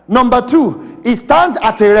 Number two, he stands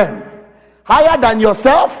at a realm higher than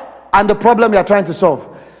yourself and the problem you are trying to solve.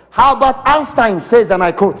 Albert Einstein says, and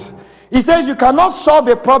I quote, he says, you cannot solve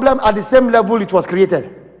a problem at the same level it was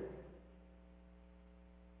created.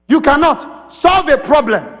 You cannot solve a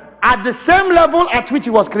problem at the same level at which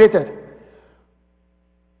it was created.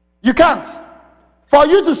 You can't. For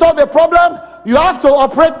you to solve a problem, you have to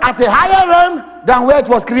operate at a higher realm than where it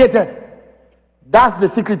was created. That's the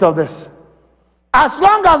secret of this. As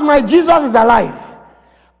long as my Jesus is alive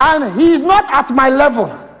and he is not at my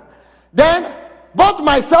level, then both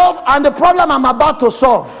myself and the problem I'm about to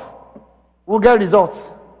solve will get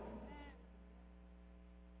results.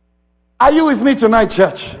 Are you with me tonight,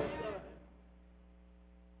 church?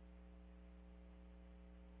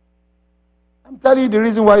 telling you the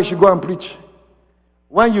reason why you should go and preach.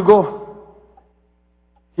 When you go,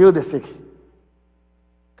 heal the sick,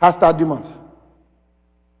 cast out demons.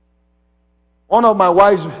 One of my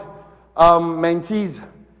wife's mentees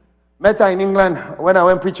met her in England when I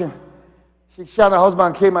went preaching. She and her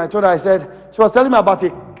husband came. I told her, I said, she was telling me about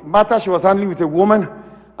a matter she was handling with a woman.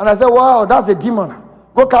 And I said, wow, that's a demon.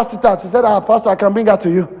 Go cast it out. She said, Pastor, I can bring her to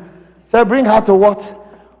you. I said, bring her to what?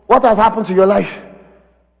 What has happened to your life?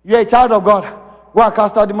 You're a child of God. Go and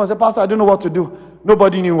cast out demons. I said, Pastor, I don't know what to do.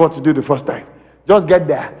 Nobody knew what to do the first time. Just get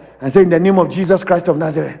there and say, in the name of Jesus Christ of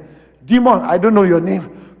Nazareth, demon, I don't know your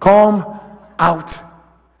name, come out. I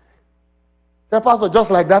said, Pastor,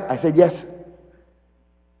 just like that? I said, yes.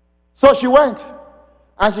 So she went,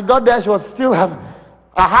 and she got there. She was still having, her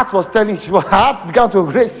heart was telling, her heart began to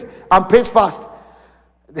race and pace fast.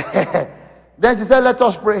 Then she said, let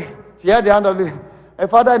us pray. She had the hand of the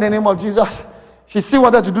Father, in the name of Jesus. She still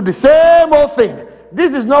wanted to do the same old thing.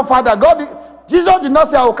 This is not Father. Jesus did not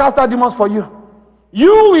say, I will cast out demons for you.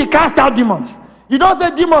 You will cast out demons. You don't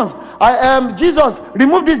say demons. Jesus,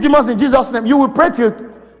 remove these demons in Jesus' name. You will pray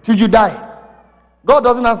till you die. God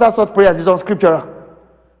doesn't answer such prayers. It's unscriptural.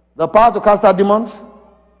 The power to cast out demons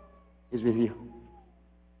is with you.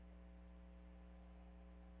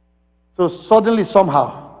 So suddenly,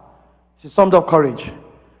 somehow, she summed up courage.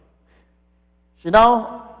 She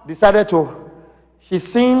now decided she's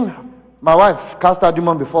seen my wife cast out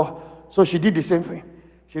demon before, so she did the same thing.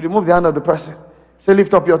 She removed the hand of the person. Say,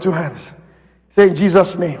 lift up your two hands. Say, in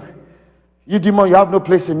Jesus' name, you demon, you have no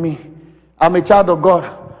place in me. I'm a child of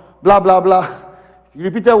God. Blah, blah, blah. She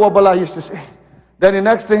repeated what Bola used to say. Then the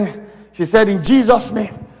next thing, she said, in Jesus'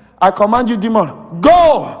 name, I command you, demon,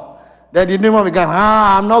 go. Then the demon began,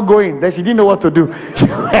 I'm not going. Then she didn't know what to do.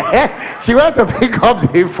 She went to pick up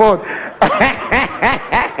the phone.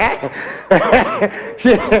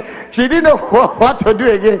 she didn't know what to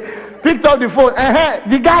do again. Picked up the phone.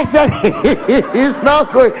 The guy said, he's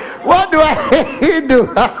not going. What do I do?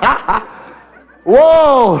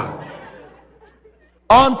 Whoa.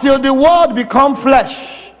 Until the word become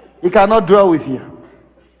flesh, he cannot dwell with you.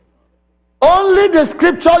 Only the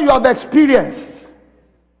scripture you have experienced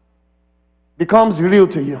becomes real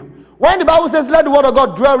to you. When the Bible says, let the word of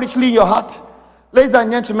God dwell richly in your heart, ladies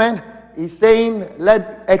and gentlemen, he's saying,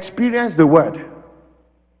 experience the word.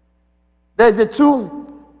 There's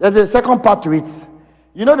a second part to it.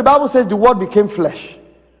 You know, the Bible says the word became flesh.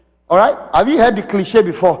 All right? Have you heard the cliche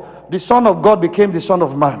before? The Son of God became the Son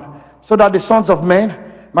of Man, so that the sons of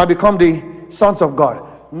men might become the sons of God.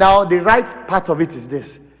 Now, the right part of it is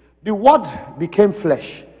this. The word became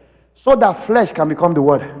flesh, so that flesh can become the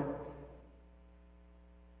word.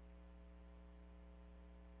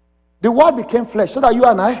 The word became flesh, so that you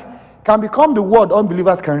and I can become the word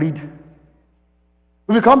unbelievers can read.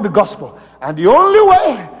 We become the gospel. And the only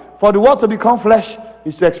way for the word to become flesh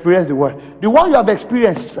is to experience the word. The one you have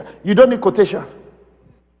experienced, you don't need quotation.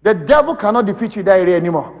 The devil cannot defeat you in that area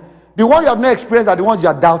anymore. The one you have not experienced are the ones you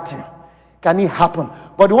are doubting. Can it happen?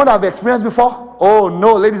 But the one I've experienced before, oh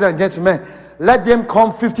no, ladies and gentlemen, let them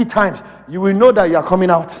come 50 times. You will know that you are coming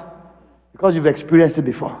out because you've experienced it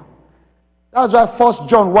before. That's why 1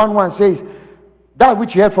 John 1:1 says, that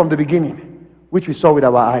which you heard from the beginning, which we saw with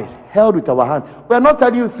our eyes, held with our hands. We are not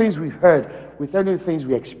telling you things we heard, we're telling you things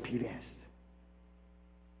we experienced.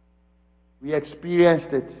 We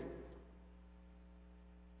experienced it.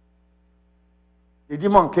 The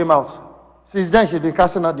demon came out. Since then, she's been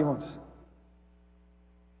casting out demons.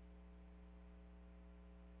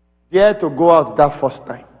 Dare to go out that first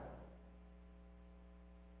time.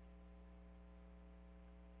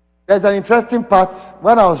 There's an interesting part.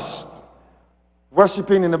 When I was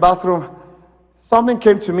worshiping in the bathroom, something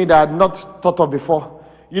came to me that I had not thought of before.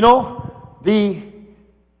 You know,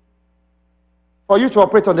 for you to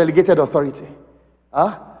operate on delegated authority,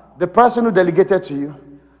 the person who delegated to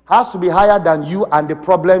you has to be higher than you and the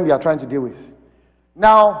problem you are trying to deal with.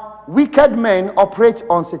 Now, wicked men operate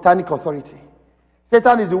on satanic authority.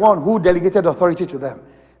 Satan is the one who delegated authority to them.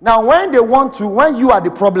 Now, when you are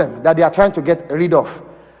the problem that they are trying to get rid of,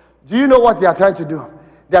 do you know what they are trying to do?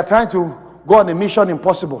 They are trying to go on a mission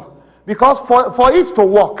impossible. Because for it to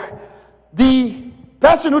work, the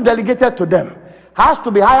person who delegated to them has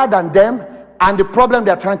to be higher than them and the problem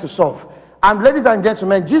they are trying to solve. And ladies and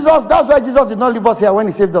gentlemen, that's why Jesus did not leave us here when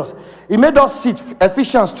he saved us. He made us sit,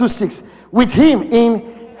 Ephesians 2:6, with him in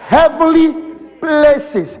heavenly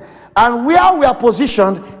places. And where we are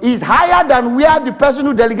positioned is higher than where the person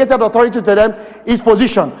who delegated authority to them is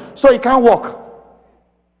positioned. So he can't walk.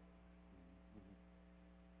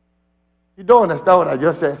 You don't understand what I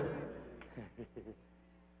just said?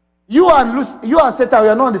 You and Satan, we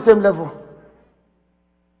are not on the same level.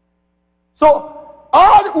 So,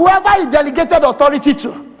 whoever is delegated authority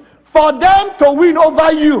to, for them to win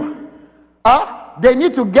over you, they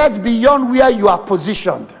need to get beyond where you are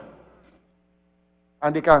positioned.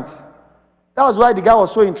 And they can't. That was why the guy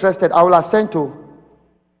was so interested. I will ascend to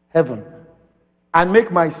heaven and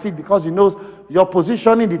make my seat, because he knows your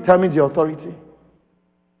positioning determines your authority.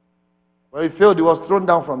 When he failed, he was thrown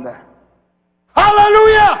down from there.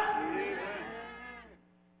 Hallelujah!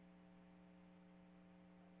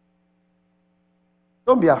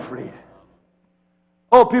 Don't be afraid.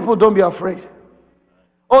 Oh, people, don't be afraid.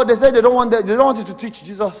 Oh, they say they don't want you to teach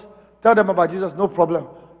Jesus. Tell them about Jesus, no problem.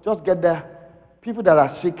 Just get there. People that are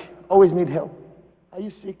sick always need help. Are you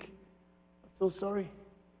sick? I'm so sorry.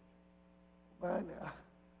 Man,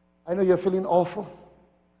 I know you're feeling awful.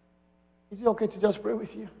 Is it okay to just pray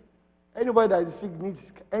with you? Anybody that is sick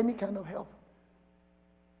needs any kind of help.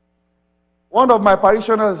 One of my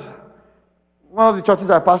parishioners, one of the churches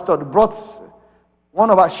I pastored, brought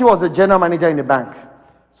she was a general manager in the bank.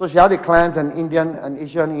 So she had a client, an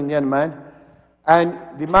Asian Indian man, and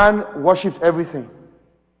the man worships everything.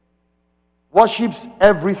 Worships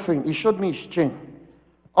everything. He showed me his chain.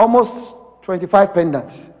 Almost 25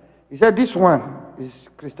 pendants. He said, this one is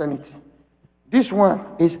Christianity. This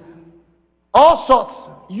one is all sorts.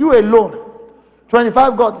 You alone.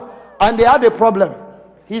 25 gods. And they had a problem.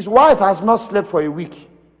 His wife has not slept for a week.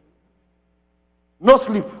 No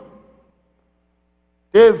sleep.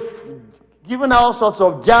 They've given her all sorts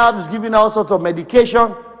of jabs, given her all sorts of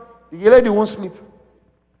medication. The lady won't sleep.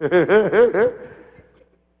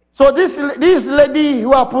 So this lady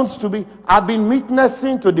who happens to be, I've been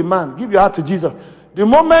witnessing to the man. Give your heart to Jesus. The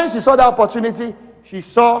moment she saw the opportunity, when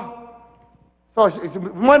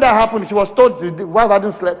that happened, she was told the wife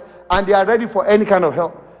hadn't slept, and they are ready for any kind of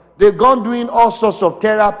help. They've gone doing all sorts of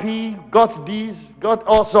therapy, got this, got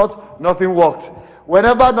all sorts, nothing worked.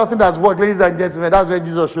 Whenever nothing has worked, ladies and gentlemen, that's when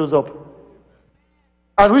Jesus shows up.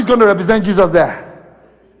 And who's going to represent Jesus there?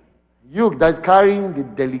 You that is carrying the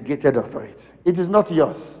delegated authority. It is not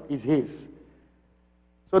yours, it's his.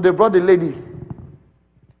 So they brought the lady.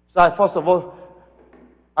 So first of all,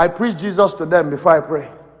 I preach Jesus to them before I pray.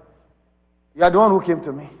 You are the one who came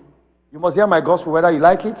to me. You must hear my gospel whether you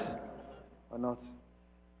like it or not.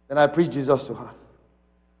 Then I preached Jesus to her.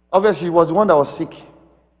 Obviously, she was the one that was sick.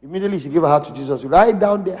 Immediately she gave her heart to Jesus. Right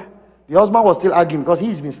down there. The husband was still arguing because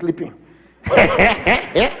he's been sleeping.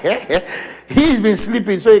 He's been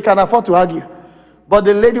sleeping, so he can afford to argue. But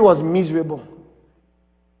the lady was miserable.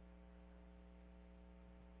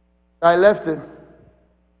 I left him.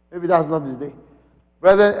 Maybe that's not his day.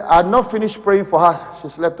 Brother, I had not finished praying for her. She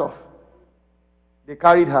slept off. They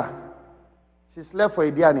carried her. She slept for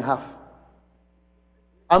a day and a half.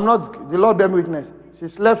 The Lord bear me witness. She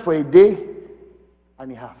slept for a day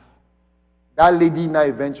and a half. That lady now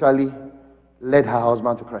eventually led her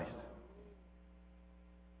husband to Christ.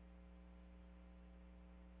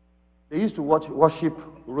 They used to worship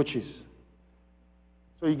roaches.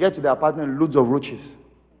 So you get to the apartment, loads of roaches.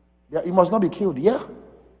 You must not be killed. Yeah.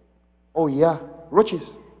 Oh yeah, roaches.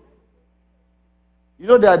 You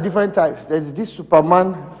know there are different types. There's this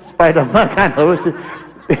Superman, Spider-Man kind of roaches.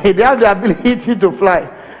 They have the ability to fly.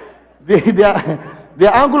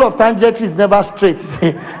 Their angle of trajectory is never straight.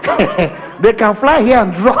 They can fly here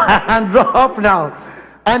and drop up now.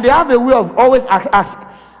 And they have a way of always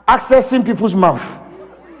accessing people's mouth.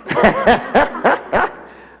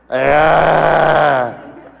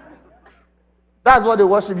 That's what they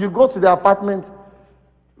worship. You go to the apartment,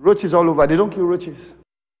 roaches all over. They don't kill roaches.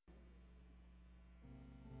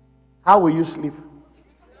 How will you sleep?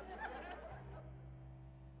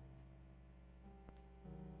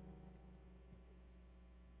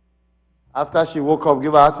 After she woke up,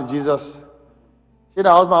 give her heart to Jesus. See, the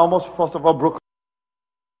husband almost first of all broke.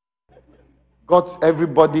 Got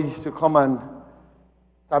everybody to come and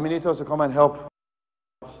terminators to come and help.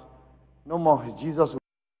 No more. It's Jesus.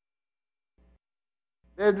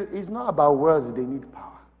 It's not about words. They need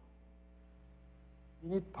power.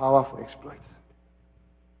 You need power for exploits.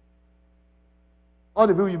 All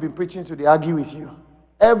the people you've been preaching to, they argue with you.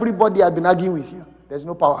 Everybody has been arguing with you. There's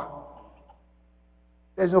no power.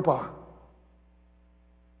 There's no power.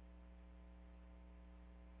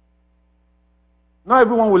 Not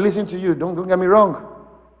everyone will listen to you. Don't get me wrong.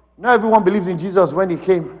 Not everyone believes in Jesus when he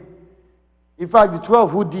came. In fact, the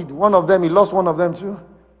 12 who did, one of them, he lost one of them too.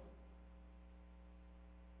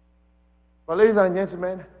 But ladies and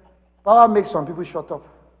gentlemen, power makes some people shut up.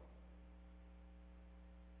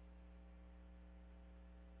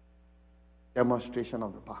 Demonstration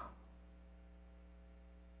of the power.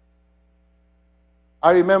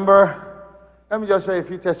 I remember, let me just share a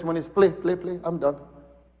few testimonies. Play. I'm done.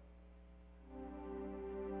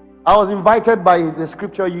 I was invited by the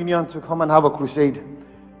Scripture Union to come and have a crusade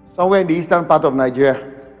somewhere in the eastern part of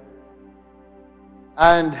Nigeria.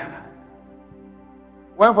 And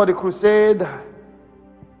went for the crusade.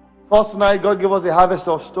 First night, God gave us a harvest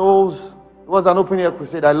of souls. It was an open air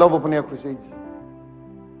crusade. I love open air crusades.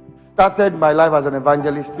 Started my life as an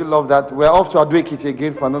evangelist. Still love that. We're off to Ado-Ekiti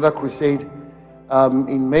again for another crusade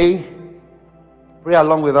in May. Pray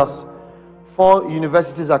along with us. 4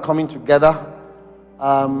 universities are coming together.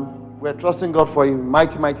 We're trusting God for a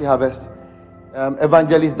mighty, mighty harvest.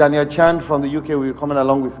 Evangelist Daniel Chand from the UK will be coming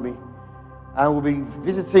along with me. And we'll be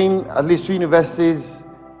visiting at least 2 universities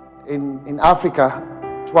in Africa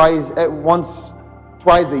twice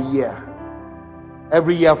a year.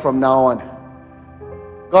 Every year from now on.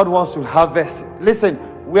 God wants to harvest. Listen,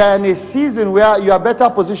 we are in a season where you are better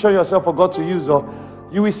position yourself for God to use, or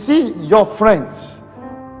you will see your friends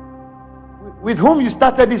with whom you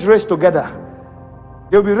started this race together.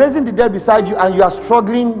 They'll be raising the dead beside you, and you are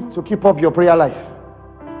struggling to keep up your prayer life.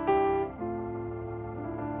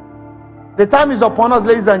 The time is upon us,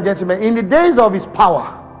 ladies and gentlemen. In the days of his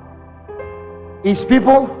power, his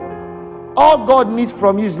people, all God needs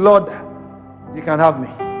from you is, Lord, you can have me.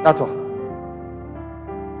 That's all.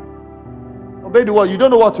 Obey the word. You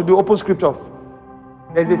don't know what to do. Open scripture.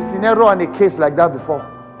 There's a scenario and a case like that before.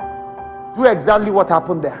 Do exactly what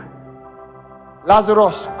happened there.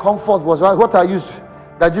 Lazarus, come forth was what I used,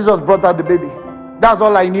 that Jesus brought out the baby. That's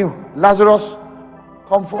all I knew. Lazarus,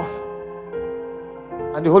 come forth.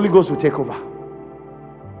 And the Holy Ghost will take over.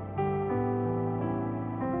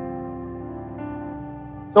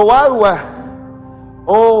 So while we're,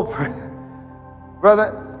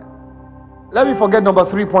 brother, let me forget number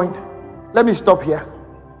 3 point. Let me stop here.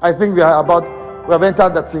 I think we have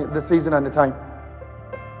entered the season and the time.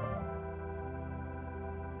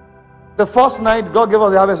 The first night, God gave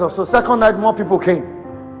us the harvest of souls. Second night, more people came.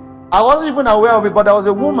 I wasn't even aware of it, but there was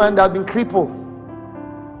a woman that had been crippled.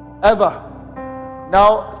 Ever.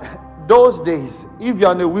 Now, those days, if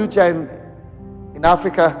you're in a wheelchair in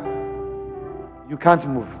Africa, you can't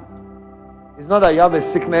move. It's not that you have a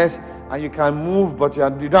sickness and you can move, but you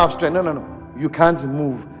don't have strength. No. You can't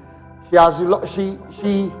move. She has 2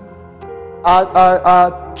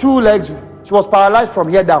 legs. She was paralyzed from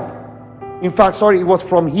here down. In fact, it was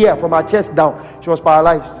from here, from her chest down. She was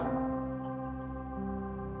paralyzed.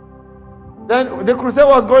 Then the crusade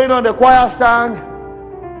was going on. The choir sang,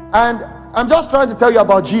 and I'm just trying to tell you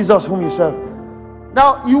about Jesus whom you serve.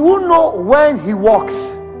 Now, you won't know when he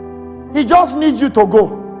walks. He just needs you to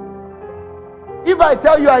go. If I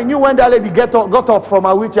tell you I knew when that lady got up from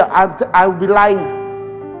her wheelchair, I would be lying.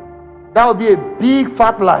 That would be a big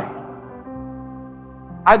fat lie.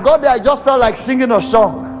 I got there, I just felt like singing a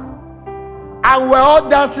song. And we're all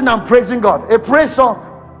dancing and praising God. A praise song.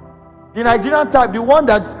 The Nigerian type, the one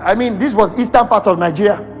that, this was eastern part of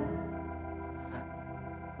Nigeria.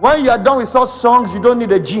 When you are done with such songs, you don't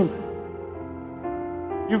need a gym.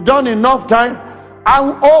 You've done enough time.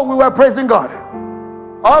 And we were praising God.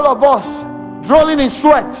 All of us drooling in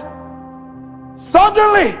sweat.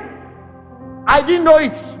 Suddenly, I didn't know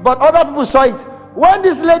it, but other people saw it. When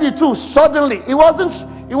this lady too, suddenly, it wasn't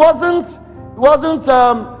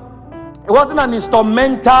an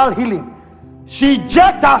instrumental healing. She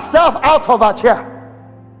jerked herself out of her chair.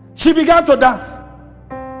 She began to dance.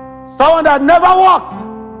 Someone that never walked.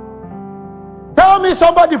 Tell me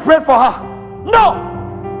somebody prayed for her. No.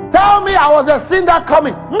 Tell me I was a sinner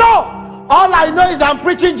coming. No. All I know is I'm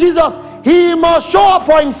preaching Jesus. He must show up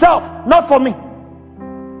for himself, not for me.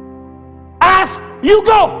 As you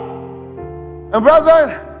go. And brethren,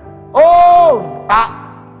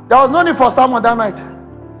 there was no need for someone that night.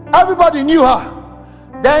 Everybody knew her.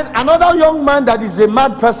 Then another young man that is a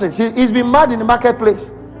mad person. He's been mad in the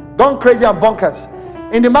marketplace, gone crazy and bonkers.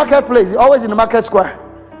 In the marketplace, always in the market square.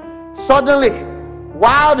 Suddenly,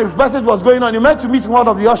 while the message was going on, he meant to meet one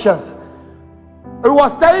of the ushers. He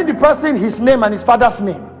was telling the person his name and his father's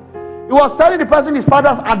name. He was telling the person his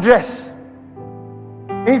father's address.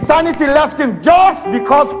 Insanity left him just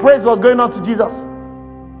because praise was going on to Jesus.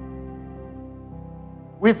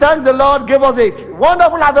 We thank the Lord, gave us a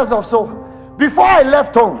wonderful harvest of soul. Before I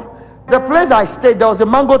left home, the place I stayed, there was a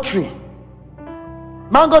mango tree.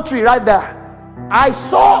 Mango tree right there. I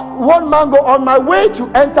saw one mango on my way to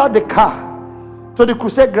enter the car to the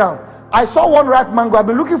crusade ground. I saw one ripe mango. I've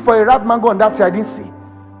been looking for a ripe mango on that tree. I didn't see.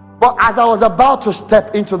 But as I was about to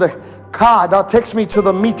step into the car that takes me to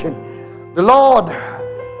the meeting, the Lord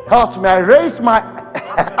helped me. I raised my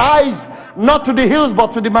eyes not to the hills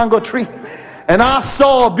but to the mango tree, and I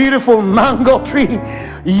saw a beautiful mango tree,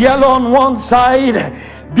 yellow on one side,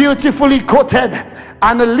 beautifully coated,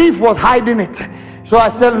 and a leaf was hiding it. So I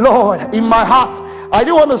said, Lord, in my heart, I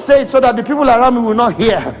didn't want to say it so that the people around me will not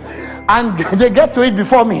hear, and they get to it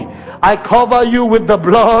before me. I cover you with the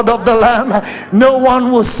blood of the Lamb. No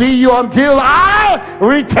one will see you until I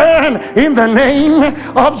return, in the name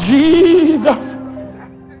of Jesus.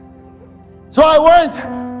 So I went,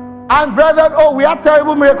 and brethren, we had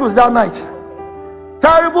terrible miracles that night.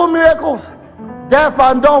 Terrible miracles. Deaf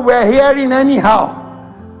and dumb were hearing anyhow.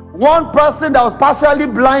 One person that was partially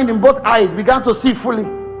blind in both eyes began to see fully.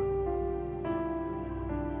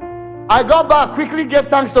 I got back, quickly gave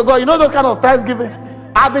thanks to God. You know those kind of thanksgiving.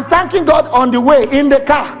 I've been thanking God on the way in the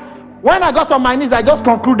car. When I got on my knees, I just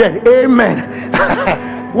concluded, amen.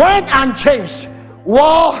 Went and changed,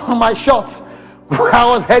 wore my shorts. I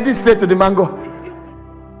was heading straight to the mango.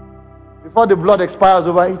 Before the blood expires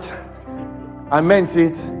over it, I meant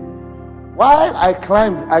it. While I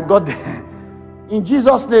climbed, I got there. In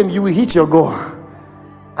Jesus' name, you will hit your goal.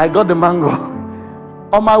 I got the mango.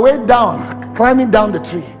 On my way down, climbing down the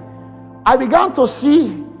tree, I began to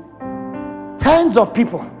see tens of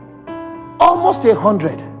people, almost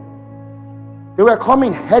 100. They were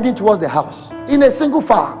coming, heading towards the house in a single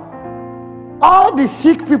file. All the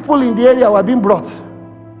sick people in the area were being brought.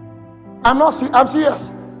 I'm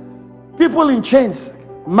serious. People in chains,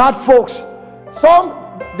 mad folks. Some,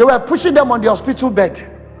 they were pushing them on the hospital bed.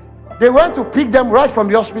 They went to pick them right from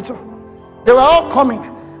the hospital. They were all coming.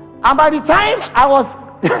 And by the time I was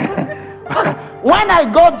when I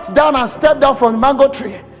got down and stepped down from the mango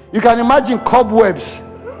tree, you can imagine cobwebs,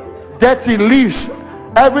 dirty leaves,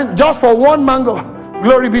 everything, just for one mango.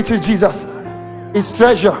 Glory be to Jesus. It's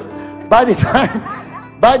treasure. By the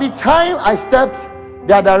time I stepped,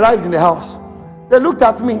 they had arrived in the house. They looked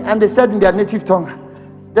at me and they said in their native tongue,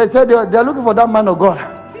 they said they're looking for that man of God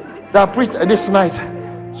that preached this night.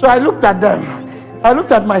 So I looked at them. I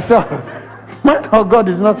looked at myself. Man of God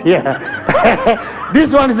is not here.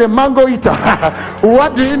 This one is a mango eater.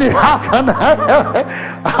 What do you need? How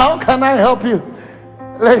can I help you?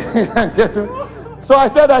 Ladies and gentlemen. So I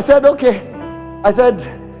said, okay. I said,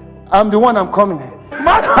 I'm the one, I'm coming.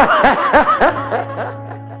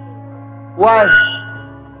 Why?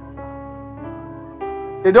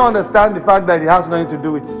 They don't understand the fact that it has nothing to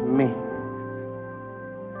do with me.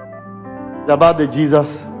 It's about the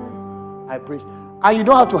Jesus I preach. And you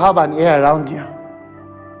don't have to have an ear around you,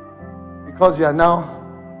 because you are now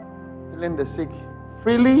healing the sick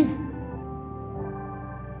freely.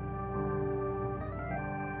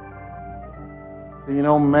 So you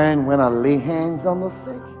know, men, when I lay hands on the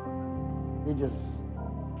sick, they just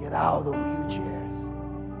get out of the wheelchairs.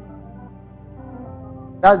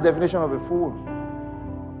 That's the definition of a fool.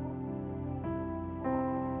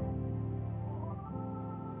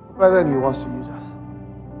 Brother, he wants to use us.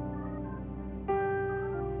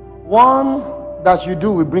 One that you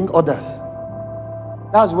do will bring others.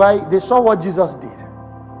 That's why they saw what Jesus did.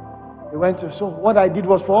 They went to, so what I did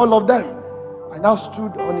was for all of them. I now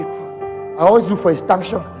stood on it. I always look for a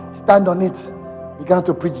stand on it. Began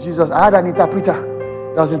to preach Jesus. I had an interpreter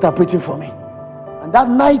that was interpreting for me. And that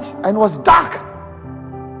night, and it was dark.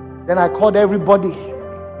 Then I called everybody,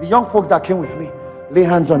 the young folks that came with me, lay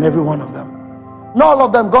hands on every one of them. Not all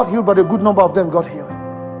of them got healed, but a good number of them got healed.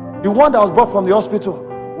 The one that was brought from the hospital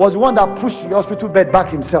was the one that pushed the hospital bed back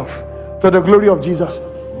himself, to the glory of Jesus.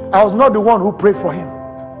 I was not the one who prayed for him.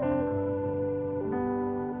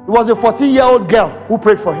 It was a 14-year-old girl who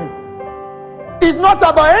prayed for him. It's not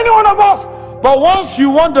about any one of us, but once you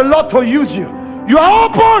want the Lord to use you, you are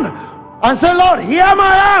open and say, Lord, here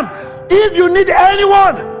I am. If you need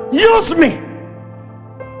anyone, use me.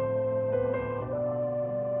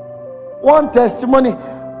 One testimony,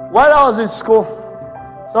 while I was in school,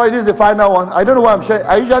 sorry, this is the final one. I don't know why I'm sharing.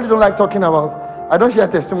 I usually don't like talking about, I don't share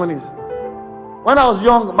testimonies. When I was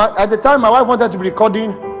young, at the time my wife wanted to be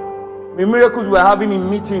recording the miracles we were having in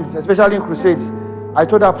meetings, especially in crusades. I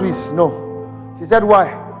told her, please, no. She said,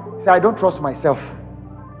 why? She said, I don't trust myself.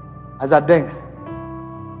 As at then,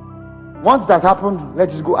 once that happened,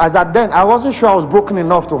 let it go. As at then, I wasn't sure I was broken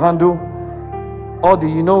enough to handle all the,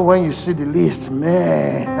 you know, when you see the list,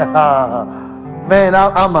 man,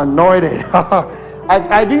 I'm anointed.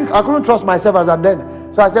 I couldn't trust myself as at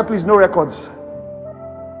then. So I said, please, no records.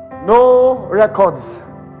 No records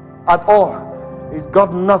at all. It's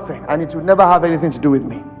got nothing, and it will never have anything to do with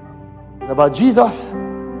me. It's about Jesus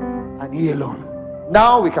and he alone.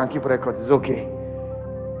 Now we can keep records. It's okay.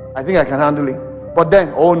 I think I can handle it. But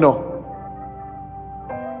then, oh no.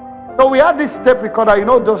 So we had this tape recorder, you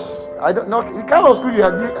know, those, I don't know, the kind of school you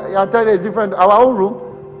attend is different. Our own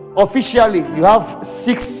room, officially, you have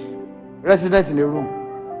 6 residents in the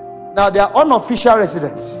room. Now, they are unofficial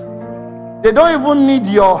residents. They don't even need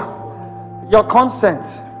your your consent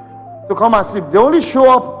to come and sleep. They only show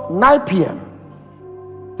up 9 p.m.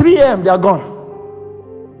 3 a.m. they are gone.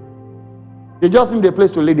 They just need a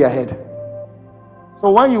place to lay their head.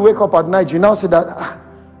 So when you wake up at night, you now say that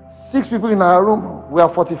 6 people in our room, we are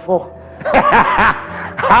 44.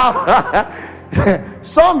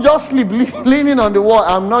 Some just sleep leaning on the wall.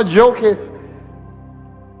 I'm not joking.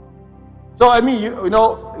 So I mean, you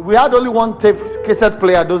know, we had only one tape cassette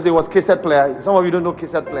player. Those days was cassette player. Some of you don't know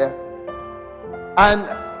cassette player. And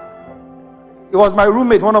it was my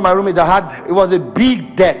roommate, one of my roommates that had, it was a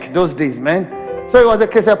big deck those days, man. So it was a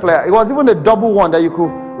cassette player. It was even a double one that you could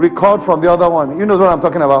record from the other one. You know what I'm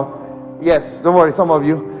talking about? Yes, don't worry, some of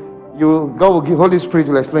you, God will give, Holy Spirit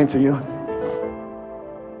will explain to you.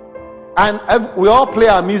 And we all play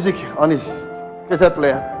our music on his cassette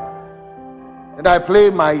player. And I play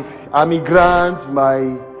my Army Grant,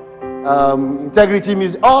 my Integrity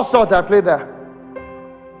music, all sorts I play there.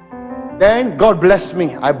 Then God blessed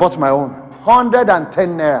me. I bought my own.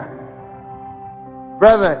 110 naira.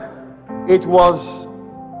 Brethren, it was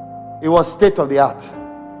state of the art.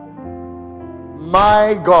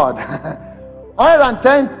 My God.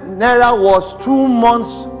 110 naira was 2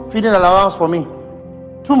 months feeding allowance for me.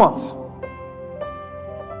 2 months.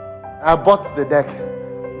 I bought the deck.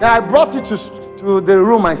 Then I brought it to the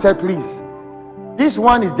room. I said, please, this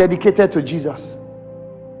one is dedicated to Jesus.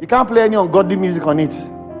 You can't play any ungodly music on it.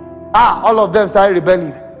 All of them started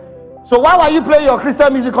rebelling. So why were you playing your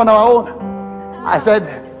Christian music on our own? I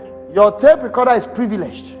said, your tape recorder is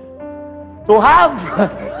privileged to have,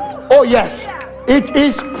 oh yes, it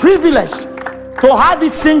is privileged to have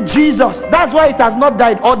it sing Jesus. That's why it has not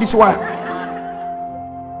died all this while.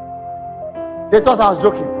 They thought I was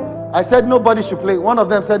joking. I said nobody should play. One of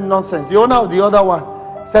them said nonsense. The owner of the other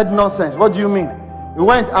one said nonsense. What do you mean? He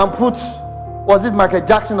went and put, was it Michael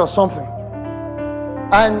Jackson or something?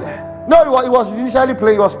 And no, it was initially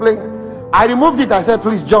playing. He was playing. I removed it. I said,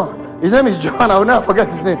 please, John. His name is John. I will never forget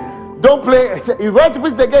his name. Don't play. He went to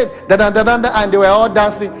put it again. And they were all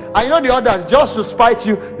dancing. And you know the others, just to spite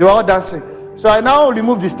you, they were all dancing. So I now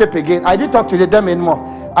removed this tape again. I didn't talk to them anymore.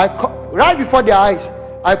 Right before their eyes,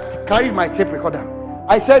 I carried my tape recorder.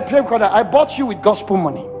 I said, tape recorder, I bought you with gospel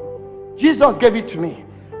money. Jesus gave it to me.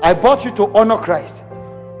 I bought you to honor Christ.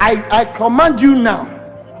 I command you now,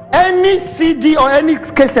 any CD or any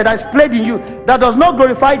cassette that is played in you that does not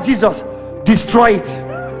glorify Jesus, destroy it.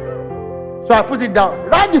 So I put it down.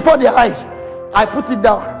 Right before their eyes, I put it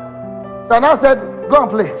down. So I now said, go and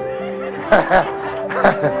play.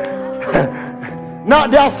 Now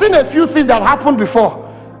they have seen a few things that happened before.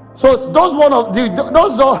 So those ones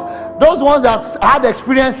that had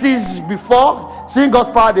experiences before seeing God's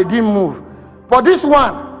power, they didn't move. But this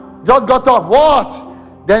one just got up. What?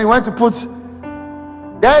 Then he went to put.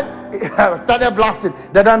 Then he started blasting.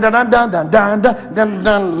 He ran.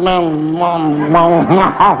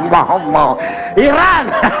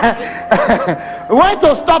 Went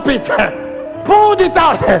to stop it. Pulled it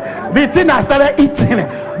out. The thing I started eating.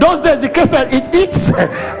 Those days the cassette it eats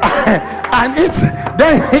and eats.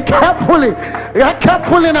 Then he kept pulling. He kept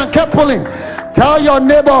pulling and kept pulling. Tell your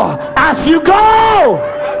neighbor as you go.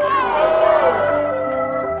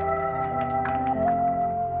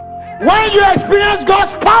 When you experience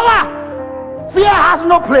God's power, fear has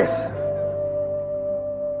no place.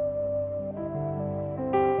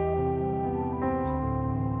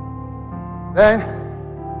 Then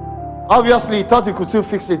obviously he thought he could still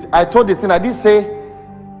fix it. I told the thing, I didn't say,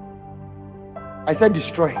 I said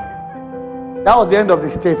destroy. That was the end of the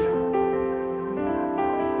tape.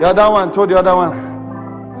 The other one told the other one,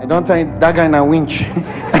 I don't think that guy in a winch.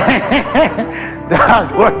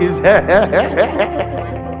 That's what he said.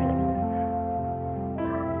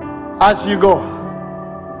 As you go.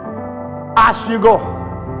 As you go.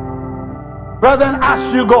 Brethren,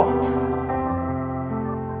 as you go.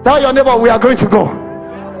 Tell your neighbor we are going to go.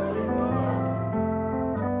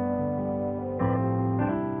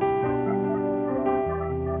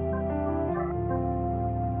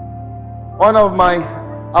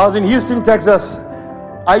 I was in Houston, Texas.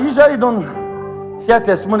 I usually don't share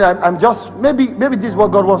testimony. I'm just, maybe this is what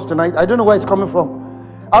God wants tonight. I don't know where it's coming from.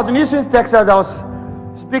 I was in Houston, Texas. I was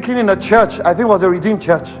speaking in a church. I think it was a Redeemed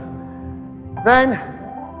church. Then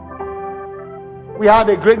we had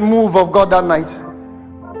a great move of God that night.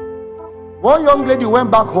 One young lady went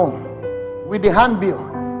back home with the handbill,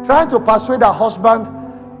 trying to persuade her husband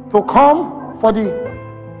to come for the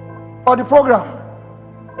program.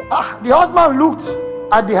 The husband looked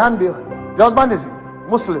at the handbill. The husband is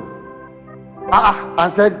Muslim.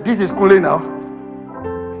 And said, this is cool now.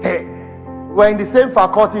 Hey, we're in the same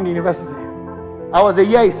faculty in the university. I was a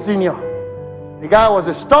year his senior. The guy was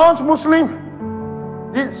a staunch Muslim.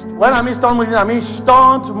 When I mean staunch Muslim, I mean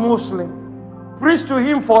staunch Muslim. Preached to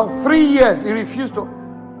him for 3 years. He refused to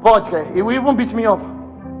budge. He will even beat me up.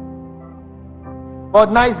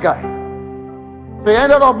 But nice guy. So he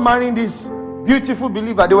ended up marrying this beautiful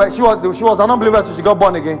believer. She was an unbeliever till she got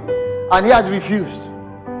born again. And he has refused.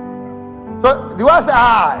 So the wife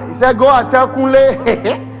said, he said, go and tell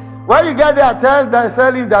Kunle. When you get there, tell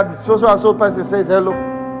him that so and so person says hello.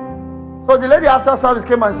 So the lady after service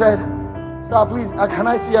came and said, sir, please, can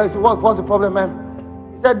I see you? I said, what's the problem,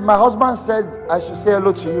 ma'am? He said, my husband said I should say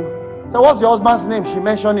hello to you. So what's your husband's name? She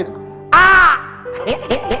mentioned it.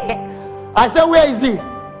 I said, where is he?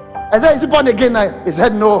 I said, is he born again now? He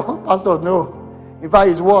said, no, pastor, no. In fact,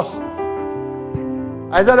 he's worse.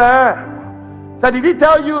 I said, So did he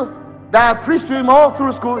tell you that I preached to him all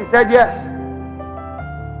through school? He said, yes.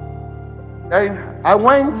 Then I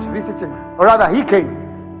went visiting, or rather, he came.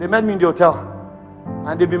 They met me in the hotel.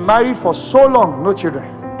 And they've been married for so long, no children.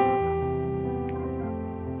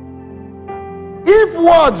 If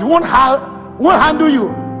words won't handle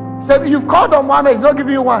you, say, you've called on Muhammad, he's not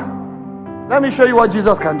giving you one. Let me show you what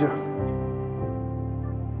Jesus can do.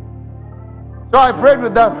 So I prayed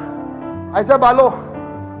with them. I said, Balo,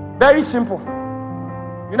 very simple.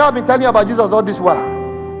 You know, I've been telling you about Jesus all this while.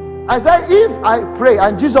 I said, if I pray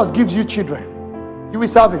and Jesus gives you children, you will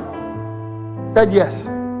serve him. He said, yes.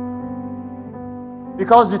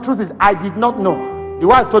 Because the truth is, I did not know. The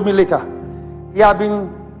wife told me later. He had been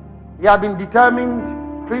determined,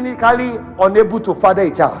 clinically unable to father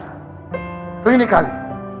a child. Clinically.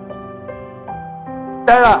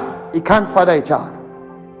 Sterile, he can't father a child.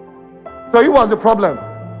 So it was the problem.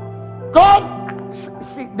 God,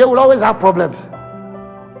 see, they will always have problems.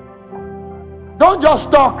 Don't just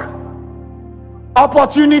talk.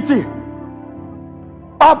 Opportunity.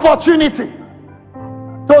 Opportunity.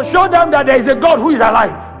 To show them that there is a God who is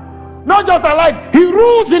alive. Not just alive, he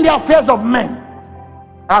rules in the affairs of men.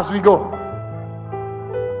 As we go.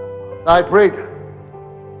 So I prayed.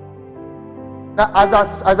 Now,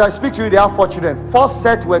 as I speak to you, they have 4 children. First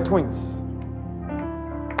set were twins.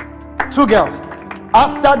 2 girls.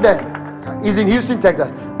 After them, is in Houston,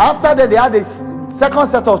 Texas. After that, they had a second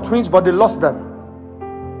set of twins, but they lost them.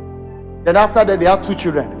 Then after that, they had 2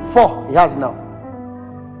 children. 4 he has now.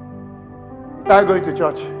 He started going to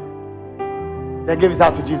church. Then gave his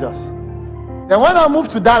heart to Jesus. Then when I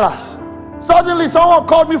moved to Dallas, suddenly someone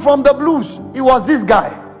called me from the blues. It was this guy.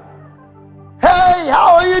 Hey,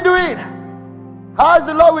 how are you doing? How's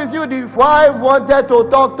the Lord with you? The wife wanted to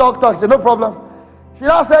talk. He said, no problem. She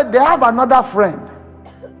now said they have another friend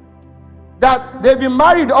that they've been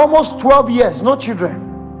married almost 12 years, no children.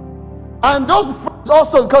 And those friends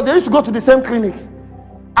also, because they used to go to the same clinic,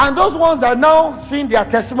 and those ones are now seeing their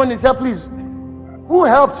testimony and say, please, who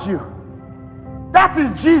helped you? That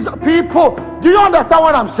is Jesus. People, do you understand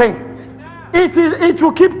what I'm saying? It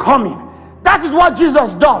will keep coming. That is what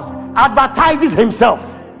Jesus does. Advertises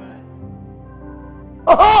himself.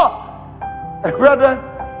 Oh, brethren.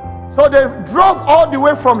 So they drove all the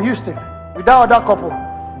way from Houston with that other couple.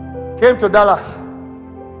 Came to Dallas.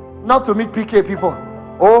 Not to meet PK people.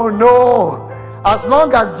 Oh no. As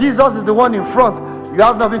long as Jesus is the one in front, you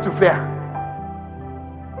have nothing to fear.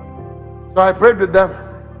 So I prayed with them.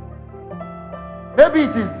 Maybe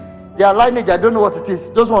it is their lineage, I don't know what it is.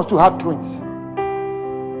 Those ones too have twins.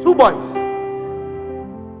 2 boys.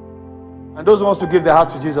 And those ones to give their heart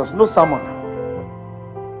to Jesus. No sermon.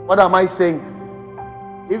 What am I saying?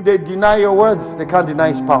 If they deny your words, they can't deny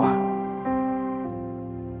his power.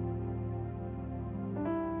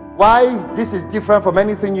 Why this is different from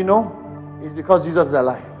anything you know is because Jesus is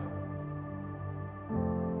alive.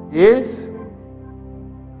 He is.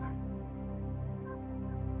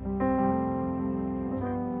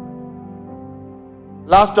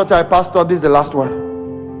 Last church I pastored, this is the last one.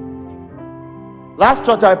 Last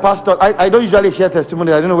church I pastored, I don't usually share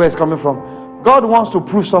testimony. I don't know where it's coming from. God wants to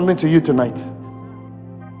prove something to you tonight.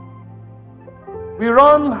 We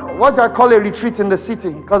run what I call a retreat in the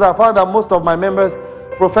city, because I found that most of my members,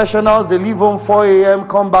 professionals, they leave home 4 a.m.,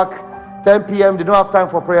 come back 10 p.m., they don't have time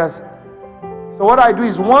for prayers. So what I do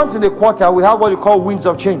is once in a quarter, we have what we call winds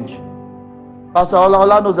of change. Pastor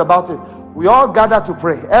Ola knows about it. We all gather to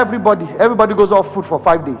pray. Everybody goes off food for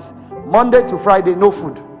 5 days. Monday to Friday, no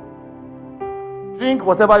food. Drink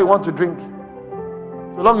whatever you want to drink.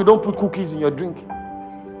 So long you don't put cookies in your drink.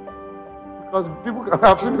 Because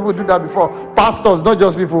I've seen people do that before. Pastors, not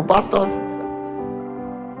just people, pastors.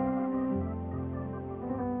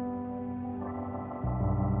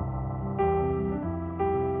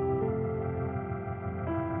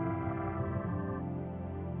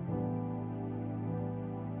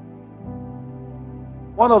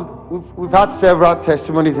 We've had several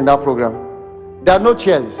testimonies in that program. There are no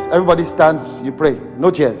chairs. Everybody stands, you pray.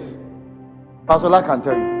 No chairs. Pastor La can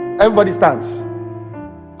tell you. Everybody stands.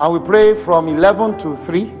 And we pray from 11 to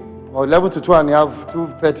 3, or 11 to 2 and a half,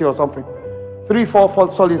 2:30 or something. 3,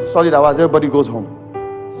 4 solid hours, everybody goes home.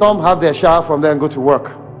 Some have their shower from there and go to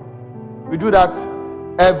work. We do that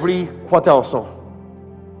every quarter or so.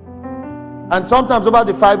 And sometimes over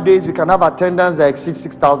the 5 days, we can have attendance that exceeds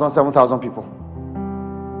 6,000, 7,000 people.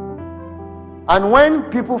 And when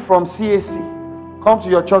people from CAC come to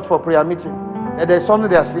your church for prayer meeting, and there's something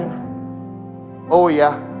they are saying, oh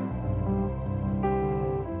yeah,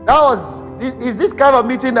 is this kind of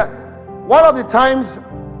meeting that one of the times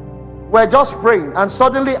we're just praying and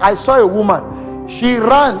suddenly I saw a woman. She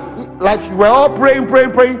ran, like we're all praying.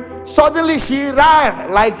 Suddenly she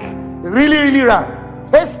ran, like really ran,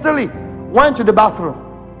 hastily went to the bathroom.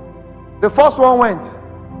 The first one went.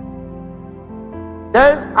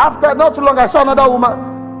 Then after not too long, I saw another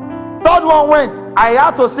woman. Third one went. I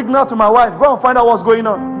had to signal to my wife, go and find out what's going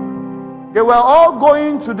on. They were all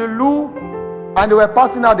going to the loo and they were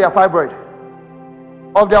passing out their fibroid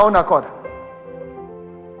of their own accord.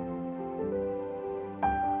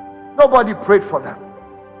 Nobody prayed for them.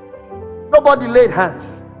 Nobody laid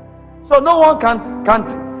hands. So no one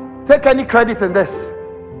can't take any credit in this.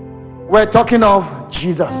 We're talking of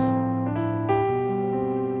Jesus.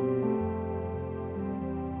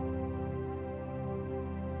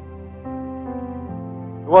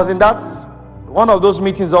 It was in that one of those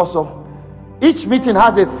meetings also. Each meeting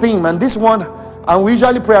has a theme, and this one, and we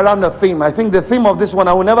usually pray around the theme. I think the theme of this one,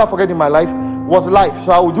 I will never forget in my life, was life.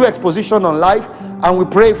 So I will do exposition on life, and we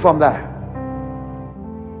pray from there.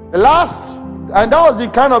 The last, and that was the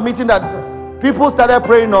kind of meeting that people started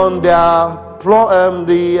praying on their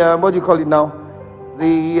what do you call it now?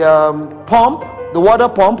 The pump, the water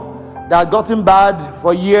pump that had gotten bad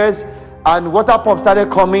for years, and water pump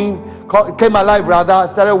started came alive rather,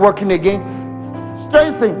 started working again.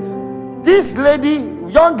 Strange things. This lady,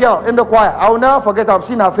 young girl in the choir, I will never forget, I've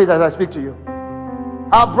seen her face as I speak to you.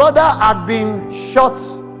 Her brother had been shot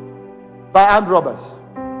by armed robbers.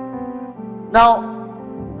 Now,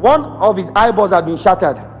 one of his eyeballs had been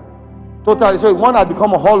shattered totally, so one had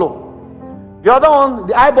become a hollow. The other one,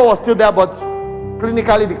 the eyeball was still there, but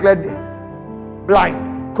clinically declared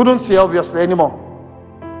blind. Couldn't see obviously anymore.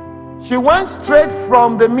 She went straight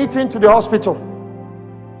from the meeting to the hospital.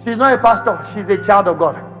 She's not a pastor, she's a child of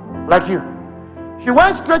God, like you. She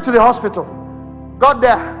went straight to the hospital, got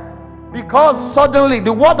there, because suddenly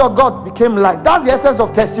the word of God became life. That's the essence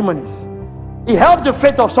of testimonies. It helps the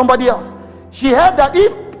faith of somebody else. She heard that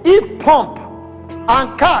if pump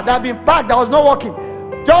and car that had been parked that was not working,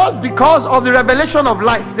 just because of the revelation of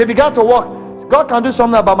life, they began to work. God can do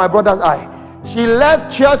something about my brother's eye. She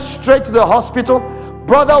left church straight to the hospital.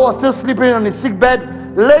 Brother was still sleeping on his sick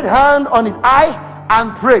bed, laid hand on his eye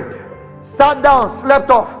and prayed. Sat down, slept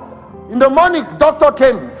off. In the morning, doctor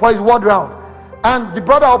came for his ward round, and the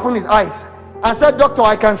brother opened his eyes and said, "Doctor,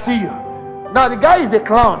 I can see you." Now the guy is a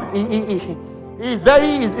clown. He's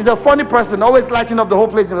a funny person, always lighting up the whole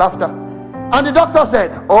place in laughter. And the doctor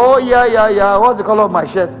said, "Oh yeah, what's the color of my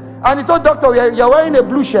shirt?" And he told doctor, "You're wearing a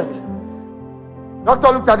blue shirt."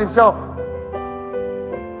 Doctor looked at himself.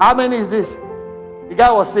 "How many is this?" The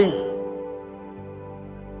guy was saying,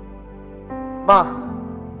 "Ma,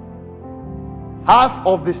 half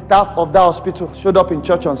of the staff of that hospital showed up in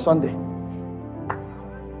church on Sunday.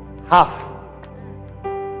 Half.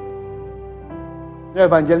 No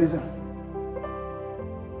evangelism."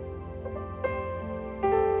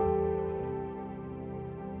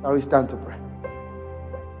 Shall we stand to pray?